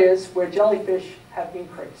are areas where jellyfish have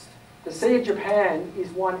increased. The Sea of Japan is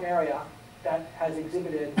one area that has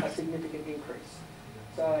exhibited a significant increase.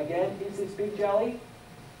 So again, here's this big jelly.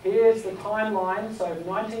 Here's the timeline. So from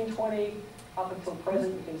 1920 up until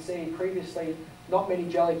present, you can see previously not many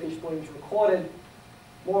jellyfish blooms recorded.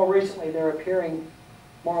 More recently, they're appearing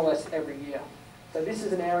more or less every year. So this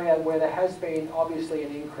is an area where there has been obviously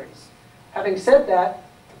an increase. Having said that,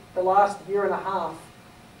 the last year and a half,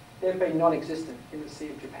 they've been non-existent in the Sea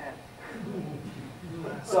of Japan.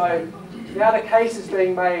 So now the case is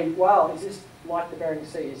being made, well, is this like the Bering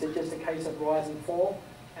Sea? Is it just a case of rise and fall?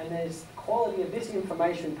 And is the quality of this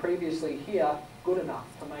information previously here good enough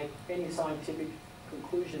to make any scientific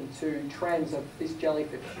conclusion to trends of this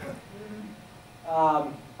jellyfish?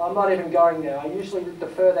 I'm not even going there. I usually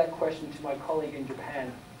defer that question to my colleague in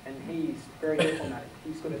Japan, and he's very diplomatic.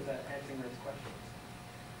 He's good at answering those questions.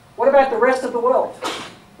 What about the rest of the world?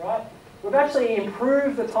 Right? We've actually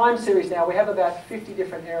improved the time series now. We have about 50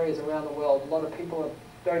 different areas around the world. A lot of people have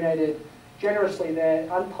donated generously their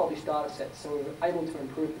unpublished data sets, so we were able to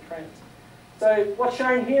improve the trends. So what's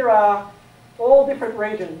shown here are all different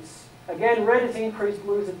regions. Again, red is increased,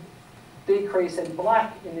 blue is a decrease, and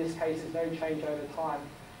black in this case is no change over time.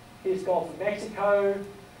 Here's Gulf of Mexico,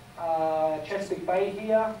 Chesapeake Bay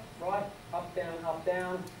here, right? Up,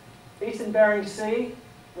 down. Eastern Bering Sea,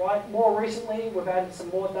 right? More recently, we've added some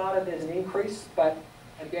more data. There's an increase, but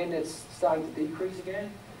again, it's starting to decrease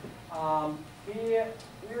again.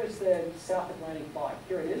 Here is the South Atlantic Bight.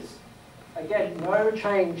 Here it is. Again, no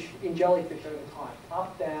change in jellyfish over time.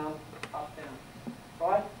 Up, down,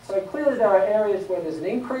 right? So clearly there are areas where there's an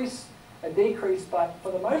increase, a decrease, but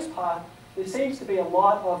for the most part, there seems to be a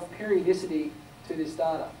lot of periodicity to this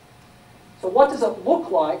data. So what does it look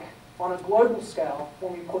like on a global scale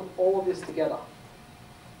when we put all of this together?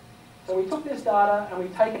 So we took this data and we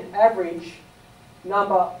take an average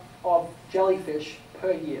number of jellyfish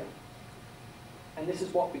per year. And this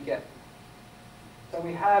is what we get. So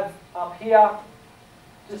we have up here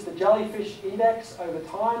just the jellyfish index over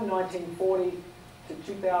time, 1940 to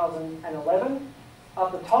 2011.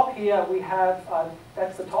 Up the top here we have,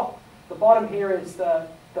 that's the top. The bottom here is the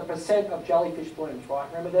percent of jellyfish blooms, right?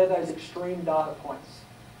 Remember, they're those extreme data points.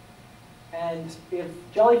 And if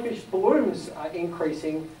jellyfish blooms are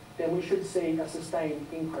increasing, then we should see a sustained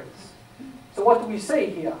increase. So what do we see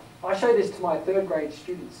here? I show this to my third grade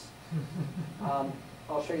students.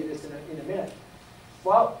 I'll show you this in a minute.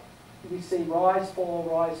 Well, we see rise,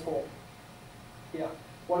 fall. Here.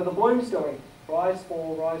 What are the blooms doing? Rise,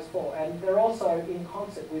 fall. And they're also in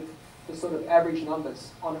concert with the sort of average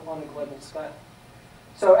numbers on a global scale.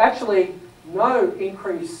 So actually, no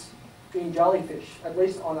increase in jellyfish, at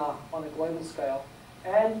least on a global scale.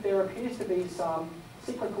 And there appears to be some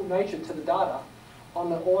cyclical nature to the data on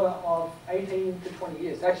the order of 18 to 20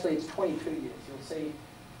 years. Actually, it's 22 years. You'll see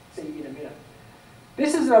in a minute.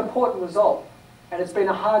 This is an important result, and it's been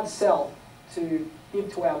a hard sell to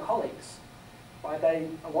give to our colleagues. Right?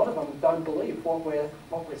 A lot of them don't believe what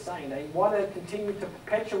we're saying. They want to continue to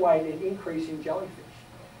perpetuate an increase in jellyfish.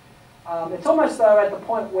 It's almost though at the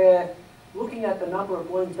point where looking at the number of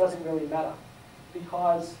blooms doesn't really matter,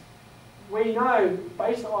 because we know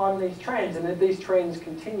based on these trends, and if these trends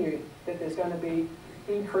continue, that there's going to be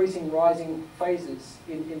increasing, rising phases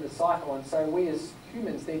in the cycle, and so we as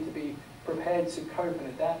humans need to be prepared to cope and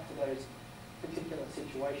adapt to those particular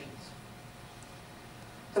situations.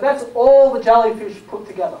 So that's all the jellyfish put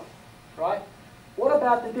together, right? What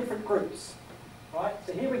about the different groups, right?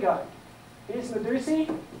 So here we go. Here's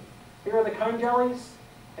Medusae, here are the cone jellies,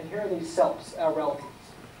 and here are these salps, our relatives.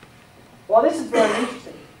 Well, this is very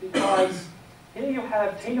interesting because here you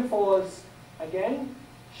have ctenophores, again,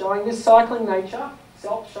 showing this cycling nature,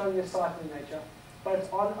 salps showing this cycling nature, but it's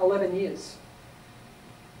on 11 years.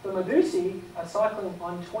 The Medusae are cycling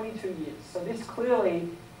on 22 years. So this clearly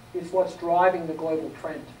is what's driving the global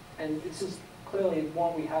trend. And this is clearly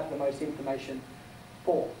what we have the most information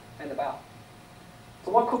for and about.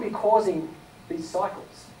 So what could be causing these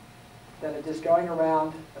cycles that are just going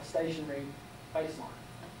around a stationary baseline?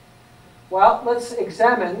 Well, let's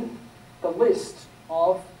examine the list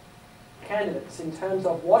of candidates in terms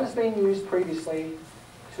of what has been used previously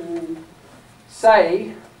to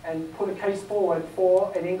say and put a case forward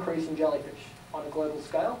for an increase in jellyfish on a global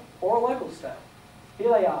scale or a local scale. Here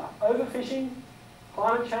they are: overfishing,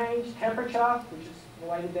 climate change, temperature, which is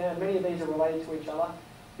related there, many of these are related to each other,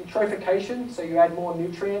 eutrophication, so you add more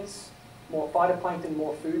nutrients, more phytoplankton,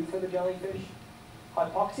 more food for the jellyfish,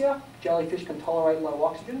 hypoxia, jellyfish can tolerate low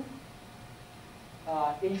oxygen,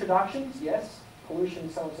 introductions, yes, pollution,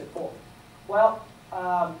 so on and so forth. Well,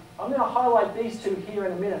 I'm going to highlight these two here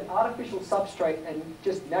in a minute: artificial substrate and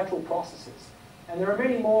just natural processes. And there are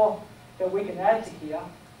many more that we can add to here.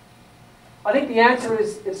 I think the answer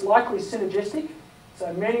is it's likely synergistic.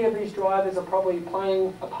 So many of these drivers are probably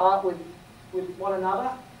playing a part with one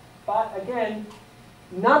another. But again,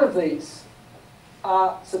 none of these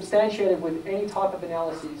are substantiated with any type of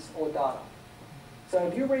analyses or data. So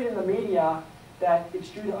if you read in the media that it's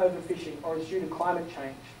due to overfishing or it's due to climate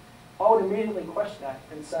change, I would immediately question that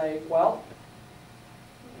and say, well,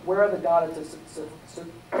 where are the data to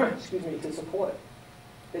support it?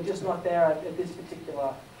 They're just not there at this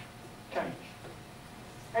particular change.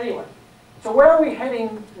 Anyway, So where are we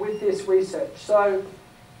heading with this research? So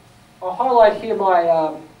I'll highlight here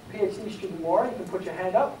my PhD student Laura. You can put your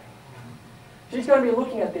hand up. She's going to be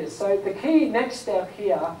looking at this. So the key next step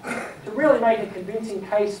here to really make a convincing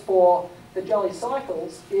case for the jelly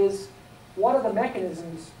cycles is what are the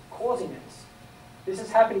mechanisms causing this? This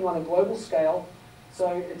is happening on a global scale, so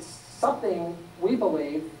it's something we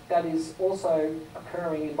believe that is also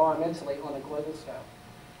occurring environmentally on a global scale.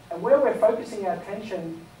 And where we're focusing our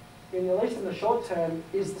attention, at least in the short term,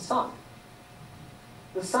 is the sun.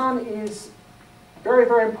 The sun is very,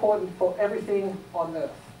 very important for everything on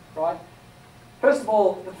Earth, right? First of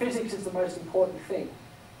all, the physics is the most important thing.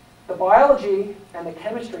 The biology and the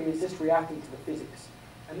chemistry is just reacting to the physics.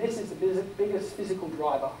 And this is the biggest physical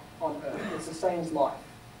driver on Earth. It sustains life.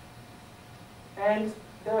 And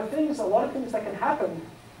there are things, a lot of things that can happen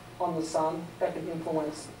on the sun that can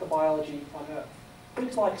influence the biology on Earth.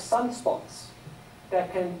 Things like sunspots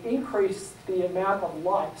that can increase the amount of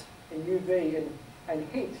light in UV and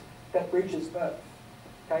heat that reaches Earth.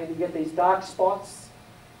 Okay, you get these dark spots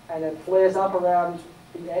and it flares up around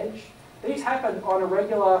the edge. These happen on a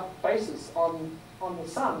regular basis on the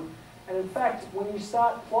sun. And in fact, when you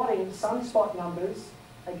start plotting sunspot numbers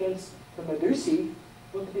against the Medusae,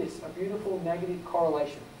 look at this, a beautiful negative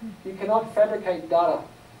correlation. You cannot fabricate data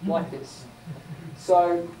like this.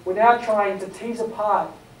 So we're now trying to tease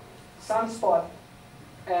apart sunspot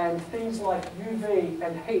and things like UV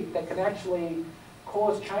and heat that can actually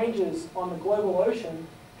cause changes on the global ocean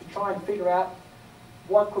to try and figure out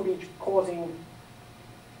what could be causing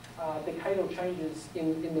decadal changes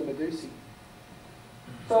in the Medusae.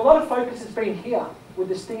 So a lot of focus has been here with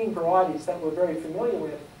the stinging varieties that we're very familiar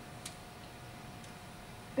with.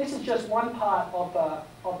 This is just one part of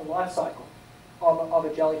the life cycle of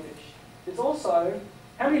a jellyfish. There's also,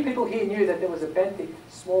 how many people here knew that there was a benthic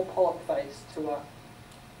small polyp phase to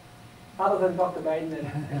other than Dr. Baden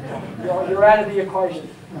and John? You're out of the equation.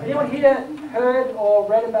 Anyone here heard or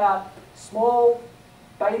read about small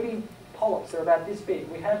baby polyps? They're about this big.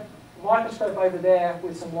 We have a microscope over there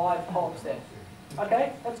with some live polyps there.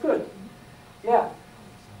 Okay, that's good. Yeah.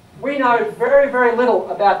 We know very, very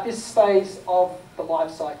little about this phase of the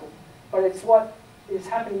life cycle, but it's what is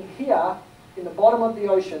happening here in the bottom of the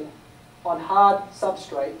ocean on hard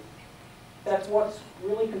substrate. That's what's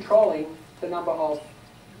really controlling the number of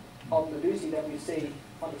Medusae that we see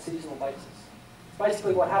on a seasonal basis.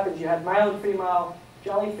 Basically what happens, you have male and female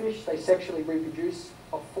jellyfish, they sexually reproduce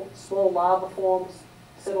of small larva forms,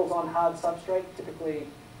 settles on hard substrate, typically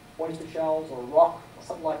oyster shells or rock or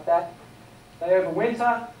something like that. They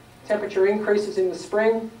overwinter, temperature increases in the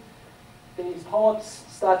spring, these polyps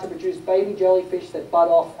start to produce baby jellyfish that bud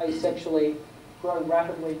off asexually, grow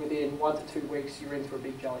rapidly within 1 to 2 weeks, you're into a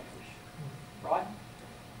big jellyfish, right?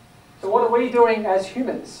 So what are we doing as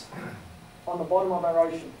humans on the bottom of our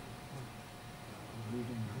ocean?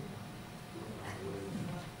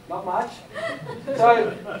 Not much.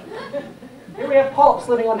 So here we have polyps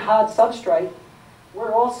living on hard substrate.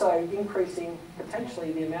 We're also increasing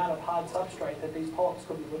potentially the amount of hard substrate that these polyps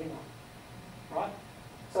could be living on, right?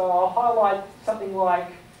 So I'll highlight something like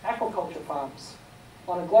aquaculture farms.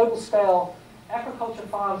 On a global scale, aquaculture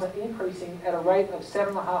farms are increasing at a rate of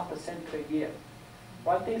 7.5% per year.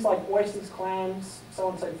 Right? Things like oysters, clams, so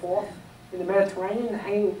on and so forth, in the Mediterranean,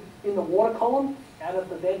 hanging in the water column, out of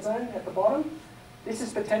the dead zone at the bottom. This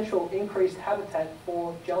is potential increased habitat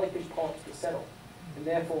for jellyfish polyps to settle, and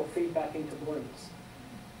therefore feed back into blooms.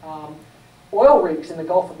 Oil rigs in the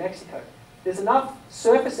Gulf of Mexico. There's enough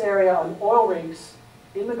surface area on oil rigs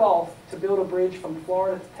in the Gulf to build a bridge from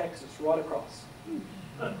Florida to Texas, right across.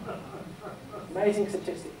 Amazing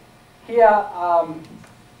statistic. Here,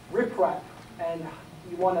 riprap, and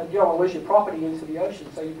you don't want to lose your property into the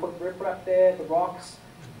ocean, so you put riprap there, the rocks.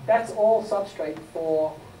 That's all substrate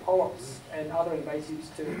for polyps and other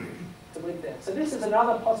invasives to live there. So this is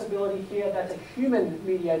another possibility here. That's a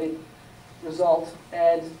human-mediated result,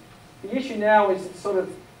 and the issue now is to sort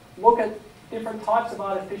of look at different types of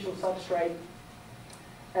artificial substrate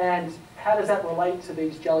and how does that relate to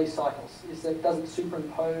these jelly cycles? Does it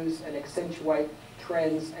superimpose and accentuate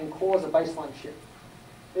trends and cause a baseline shift?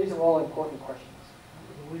 These are all important questions.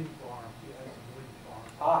 The wind farm, you have some wind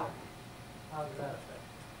farms. How does that affect?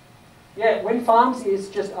 Yeah, wind farms is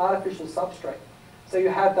just artificial substrate. So you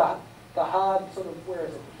have the hard sort of, where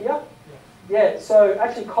is it, here? Yeah, so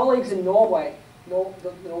actually colleagues in Norway, the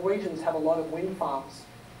Norwegians have a lot of wind farms,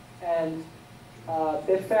 and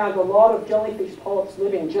they've found a lot of jellyfish polyps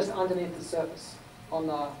living just underneath the surface on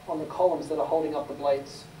the columns that are holding up the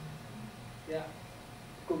blades. Yeah,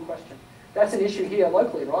 good question. That's an issue here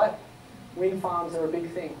locally, right? Wind farms are a big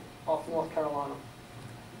thing off North Carolina.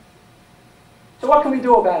 So what can we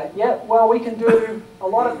do about it? Yeah, well, we can do a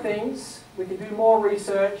lot of things. We can do more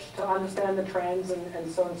research to understand the trends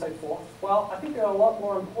and so on and so forth. Well, I think there are a lot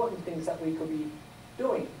more important things that we could be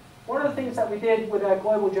doing. One of the things that we did with our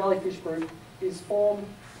global jellyfish group is form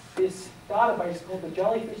this database called the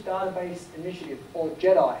Jellyfish Database Initiative, or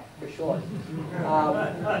JEDI for short. All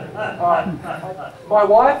right. My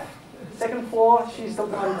wife, second floor, she's the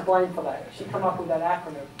one to blame for that. She came up with that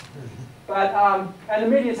acronym. But, and the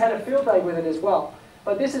media's had a field day with it as well.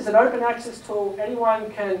 But this is an open access tool.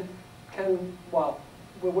 Anyone can well,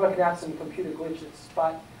 we're working out some computer glitches.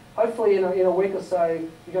 But hopefully in a week or so,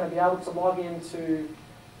 you're going to be able to log into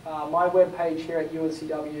my webpage here at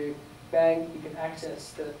UNCW. Bang, you can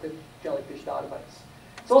access the Jellyfish database.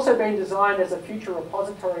 It's also been designed as a future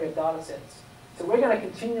repository of data sets. So we're going to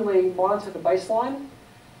continually monitor the baseline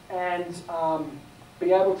and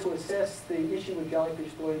be able to assess the issue with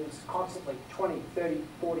jellyfish blooms constantly, 20, 30,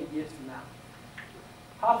 40 years from now.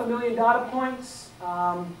 500,000 data points,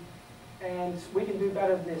 and we can do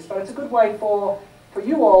better than this. But it's a good way for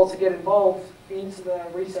you all to get involved into the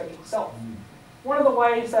research itself. One of the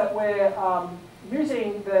ways that we're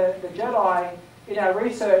using the JEDI in our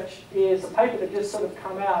research is a paper that just sort of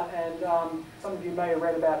come out, and some of you may have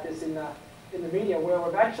read about this in the media, where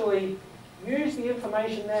we've actually used the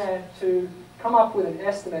information there to come up with an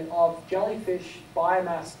estimate of jellyfish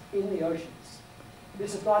biomass in the oceans.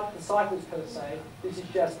 This is not the cycles per se, this is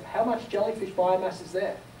just how much jellyfish biomass is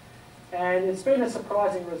there. And it's been a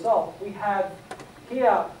surprising result. We have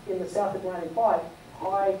here in the South Atlantic Bight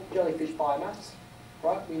high jellyfish biomass,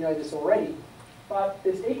 right? We know this already. But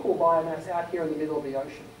there's equal biomass out here in the middle of the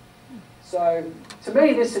ocean. So to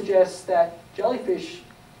me, this suggests that jellyfish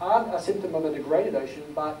aren't a symptom of a degraded ocean,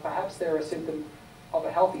 but perhaps they're a symptom of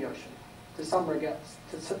a healthy ocean to some regards,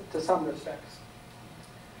 to some respects.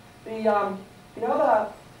 The other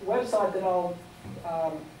website that I'll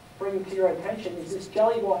bring to your attention is this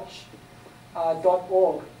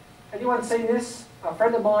jellywatch.org. Anyone seen this? A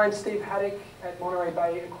friend of mine, Steve Haddock at Monterey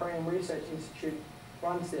Bay Aquarium Research Institute,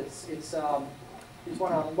 runs this. He's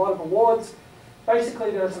won a lot of awards.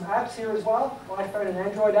 Basically, there are some apps here as well, iPhone and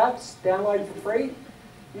Android apps, download for free.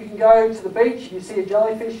 You can go to the beach, you see a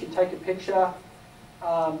jellyfish, you take a picture,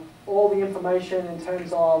 all the information in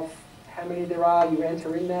terms of how many there are, you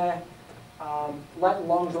enter in there. Lat and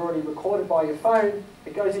long's already recorded by your phone.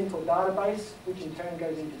 It goes into a database, which in turn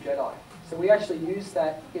goes into JEDI. So we actually use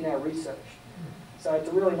that in our research. So it's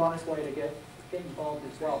a really nice way to get involved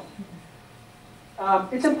as well.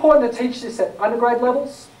 It's important to teach this at undergrad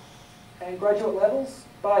levels and graduate levels,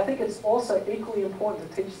 but I think it's also equally important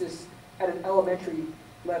to teach this at an elementary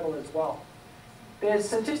level as well. There's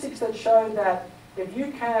statistics that show that if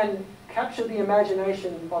you can capture the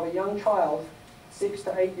imagination of a young child, 6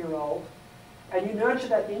 to 8 year old, and you nurture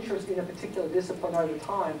that interest in a particular discipline over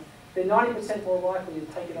time, they're 90% more likely to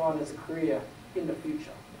take it on as a career in the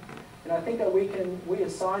future. And I think that we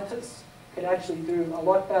as scientists can actually do a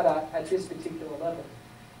lot better at this particular level.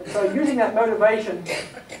 And so using that motivation,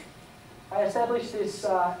 I established this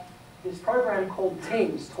program called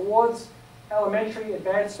TEAMS, Towards Elementary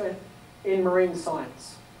Advancement in Marine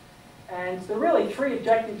Science. And there are really 3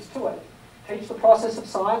 objectives to it. Teach the process of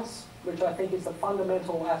science, which I think is the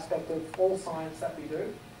fundamental aspect of all science that we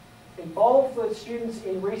do. Involve the students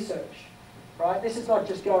in research, right? This is not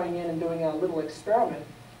just going in and doing a little experiment.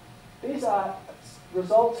 These are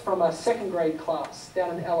results from a 2nd grade class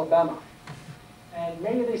down in Alabama. And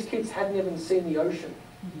many of these kids hadn't even seen the ocean.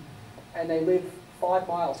 And they live 5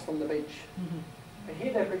 miles from the beach. And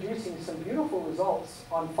here they're producing some beautiful results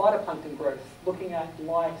on phytoplankton growth, looking at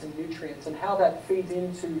light and nutrients and how that feeds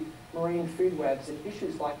into marine food webs and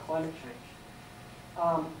issues like climate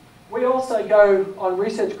change. We also go on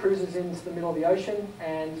research cruises into the middle of the ocean,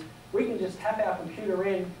 and we can just tap our computer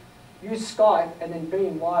in, use Skype, and then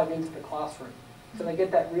beam live into the classroom. So they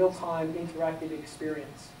get that real-time interactive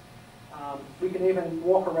experience. We can even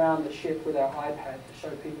walk around the ship with our iPad to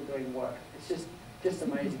show people doing work. It's just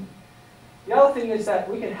amazing. The other thing is that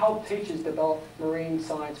we can help teachers develop marine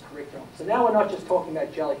science curriculum. So now we're not just talking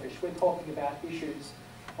about jellyfish, we're talking about issues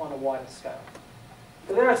on a wider scale.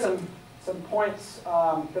 So there are some points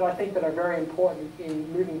that I think that are very important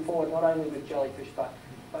in moving forward, not only with jellyfish, but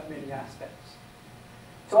many aspects.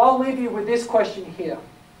 So I'll leave you with this question here.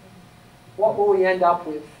 What will we end up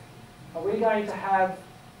with? Are we going to have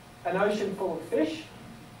an ocean full of fish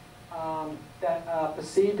that are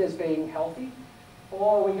perceived as being healthy?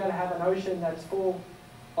 Or are we going to have an ocean that's full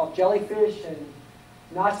of jellyfish and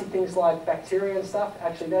nasty things like bacteria and stuff?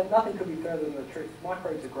 Actually, nothing could be further than the truth.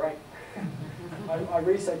 Microbes are great. I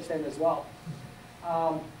researched them as well.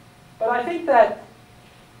 But I think that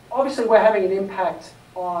obviously we're having an impact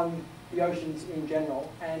on the oceans in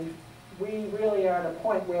general, and we really are at a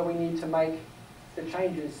point where we need to make the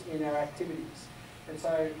changes in our activities. And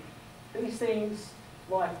so these things,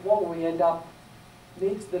 like what will we end up, the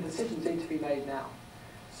decisions need to be made now.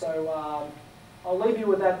 So I'll leave you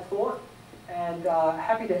with that thought, and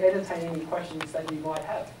happy to entertain any questions that you might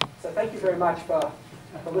have. So thank you very much for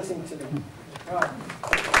listening to me. All right.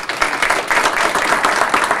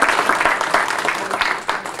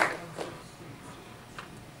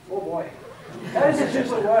 Oh boy. How does it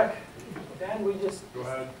usually work? Dan, we just... Go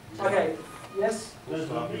ahead. Okay, yes? Does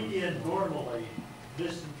the media normally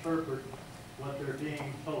misinterpret what they're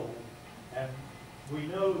being told? And we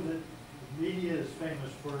know that the media is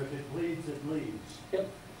famous for if it bleeds, it leads. Yep.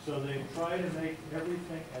 So they try to make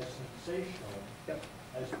everything as sensational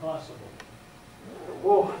as possible.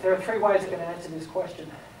 Oh, there are 3 ways I can answer this question.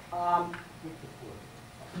 I'll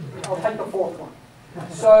take the 4th one.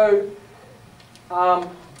 So,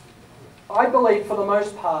 I believe for the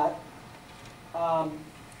most part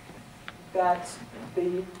that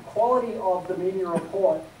the quality of the media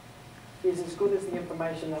report is as good as the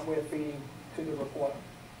information that we're feeding to the reporter,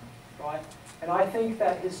 right? And I think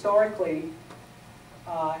that historically,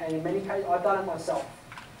 and in many cases, I've done it myself,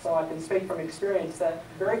 so I can speak from experience, that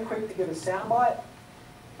very quick to give a soundbite,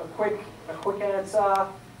 a quick answer,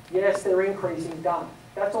 yes, they're increasing, done.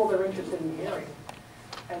 That's all they're interested in hearing.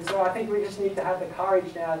 And so I think we just need to have the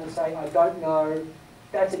courage now to say, I don't know,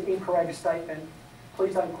 that's an incorrect statement,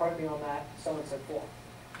 please don't quote me on that, so on and so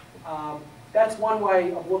forth. That's one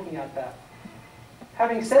way of looking at that.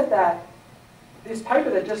 Having said that, this paper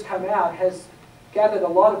that just came out has gathered a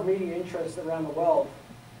lot of media interest around the world,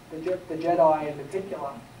 the Jedi in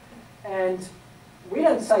particular. And we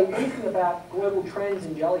don't say anything about global trends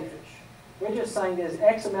in jellyfish. We're just saying there's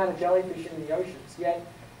X amount of jellyfish in the oceans. Yet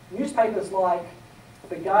newspapers like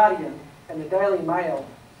The Guardian and the Daily Mail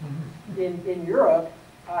in Europe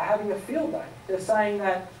are having a field day. They're saying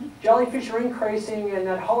that jellyfish are increasing and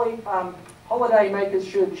that holiday makers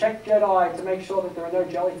should check Jedi to make sure that there are no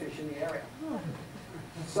jellyfish in the area.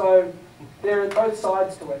 So there are both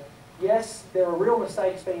sides to it. Yes, there are real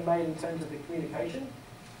mistakes being made in terms of the communication.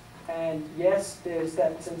 And yes, there's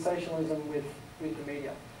that sensationalism with the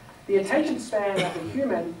media. The attention span of a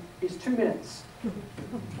human is 2 minutes.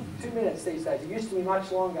 2 minutes these days. It used to be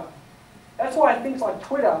much longer. That's why things like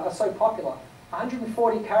Twitter are so popular.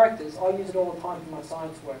 140 characters, I use it all the time for my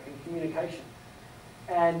science work and communication.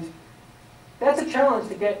 And that's a challenge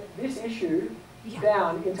to get this issue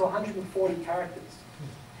down into 140 characters.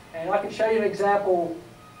 And I can show you an example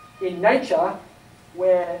in Nature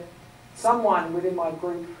where someone within my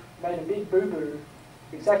group made a big boo-boo,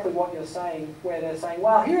 exactly what you're saying, where they're saying,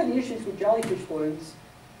 well, here are the issues with jellyfish blooms.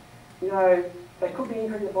 You know, they could be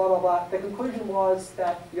increasing, blah, blah, blah. The conclusion was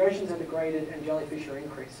that the oceans are degraded and jellyfish are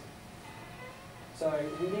increasing. So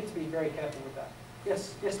we need to be very careful with that.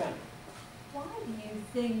 Yes, yes, ma'am. Why do you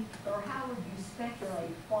think, or how would you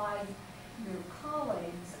speculate why your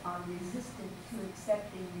colleagues are resistant to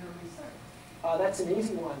accepting your research? That's an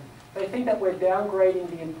easy one. They think that we're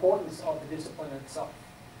downgrading the importance of the discipline itself.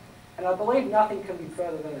 And I believe nothing can be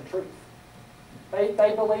further than the truth.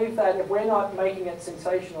 They believe that if we're not making it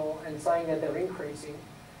sensational and saying that they're increasing,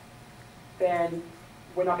 then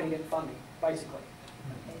we're not going to get funding, basically.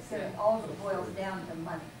 Okay, so it all boils down to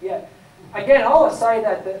money. Yeah. Again, I'll say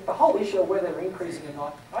that the whole issue of whether they're increasing or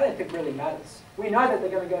not, I don't think really matters. We know that they're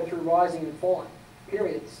going to go through rising and falling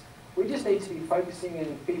periods. We just need to be focusing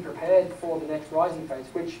and be prepared for the next rising phase,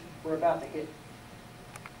 which we're about to hit.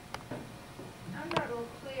 I'm not real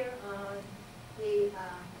clear on the,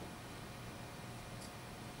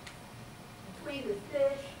 between the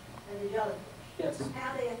fish and the jellyfish. Yes.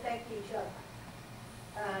 How they affect each other.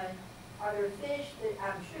 Are there fish that,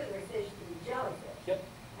 I'm sure there are fish that eat jellyfish. Yep.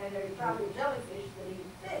 And there's probably jellyfish that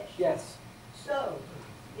eat fish. Yes. So,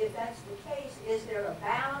 if that's the case, is there a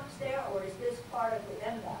balance there, or is this part of the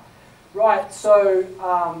imbalance? Right, so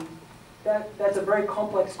that's a very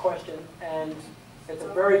complex question, and it's a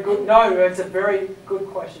very good, it's a very good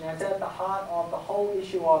question. It's at the heart of the whole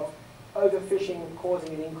issue of overfishing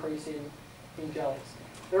causing an increase in jellies.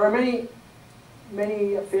 There are many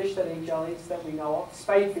fish that eat jellies that we know of.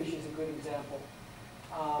 Spadefish is a good example,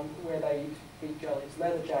 where they eat jellies,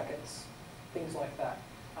 leather jackets, things like that.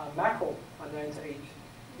 Mackerel are known to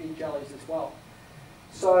eat jellies as well.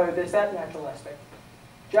 So there's that natural aspect.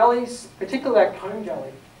 Jellies, particularly that comb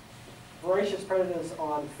jelly, voracious predators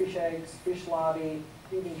on fish eggs, fish larvae,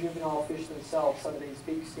 even juvenile fish themselves, some of these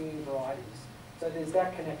big stinging varieties. So there's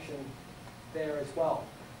that connection there as well.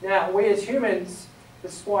 Now, we as humans,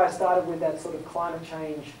 this is why I started with that sort of climate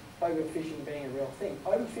change overfishing being a real thing.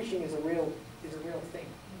 Overfishing is a real thing.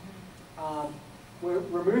 We're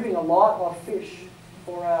removing a lot of fish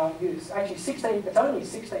for our use. Actually, it's only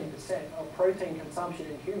 16% of protein consumption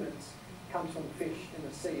in humans comes from fish in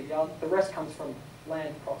the sea. The rest comes from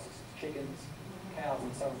land processes, chickens, cows,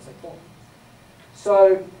 and so on and so forth.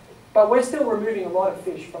 So, but we're still removing a lot of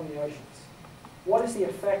fish from the oceans. What is the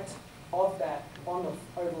effect of that on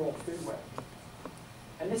the overall food web?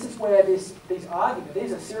 And this is where these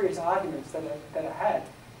are serious arguments that are had.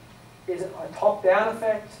 Is it a top-down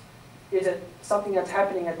effect? Is it something that's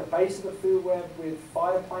happening at the base of the food web with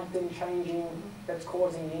phytoplankton changing that's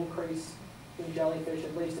causing an increase in jellyfish,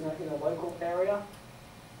 at least in a local area?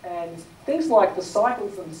 And things like the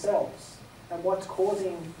cycles themselves and what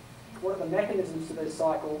are the mechanisms to those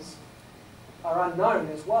cycles are unknown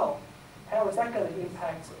as well. How is that going to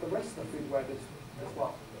impact the rest of the food web as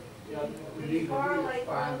well? We need to correlate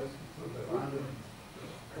find those.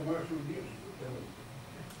 a commercial use.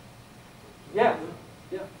 Yeah.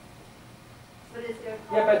 But is there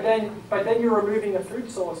Yeah, but then you're removing a food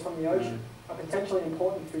source from the ocean, a potentially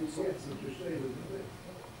important food source.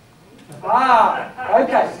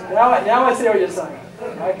 Okay. Now I see what you're saying.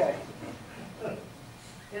 Okay.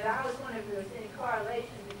 And I was wondering if there was any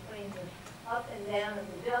correlation between the up and down of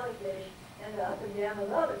the jellyfish and the up and down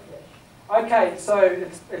of other fish. Okay, so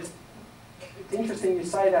it's interesting you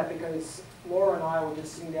say that because Laura and I were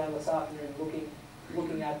just sitting down this afternoon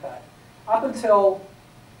looking at that. Up until,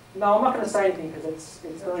 no, I'm not going to say anything because it's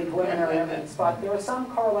very preliminary evidence, but there are some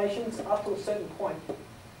correlations up to a certain point.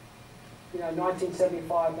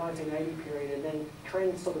 1975, 1980 period, and then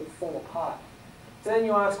trends sort of fall apart. So then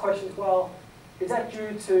you ask questions, well, is that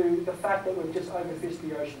due to the fact that we've just overfished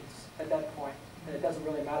the oceans at that point, and it doesn't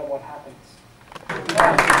really matter what happens?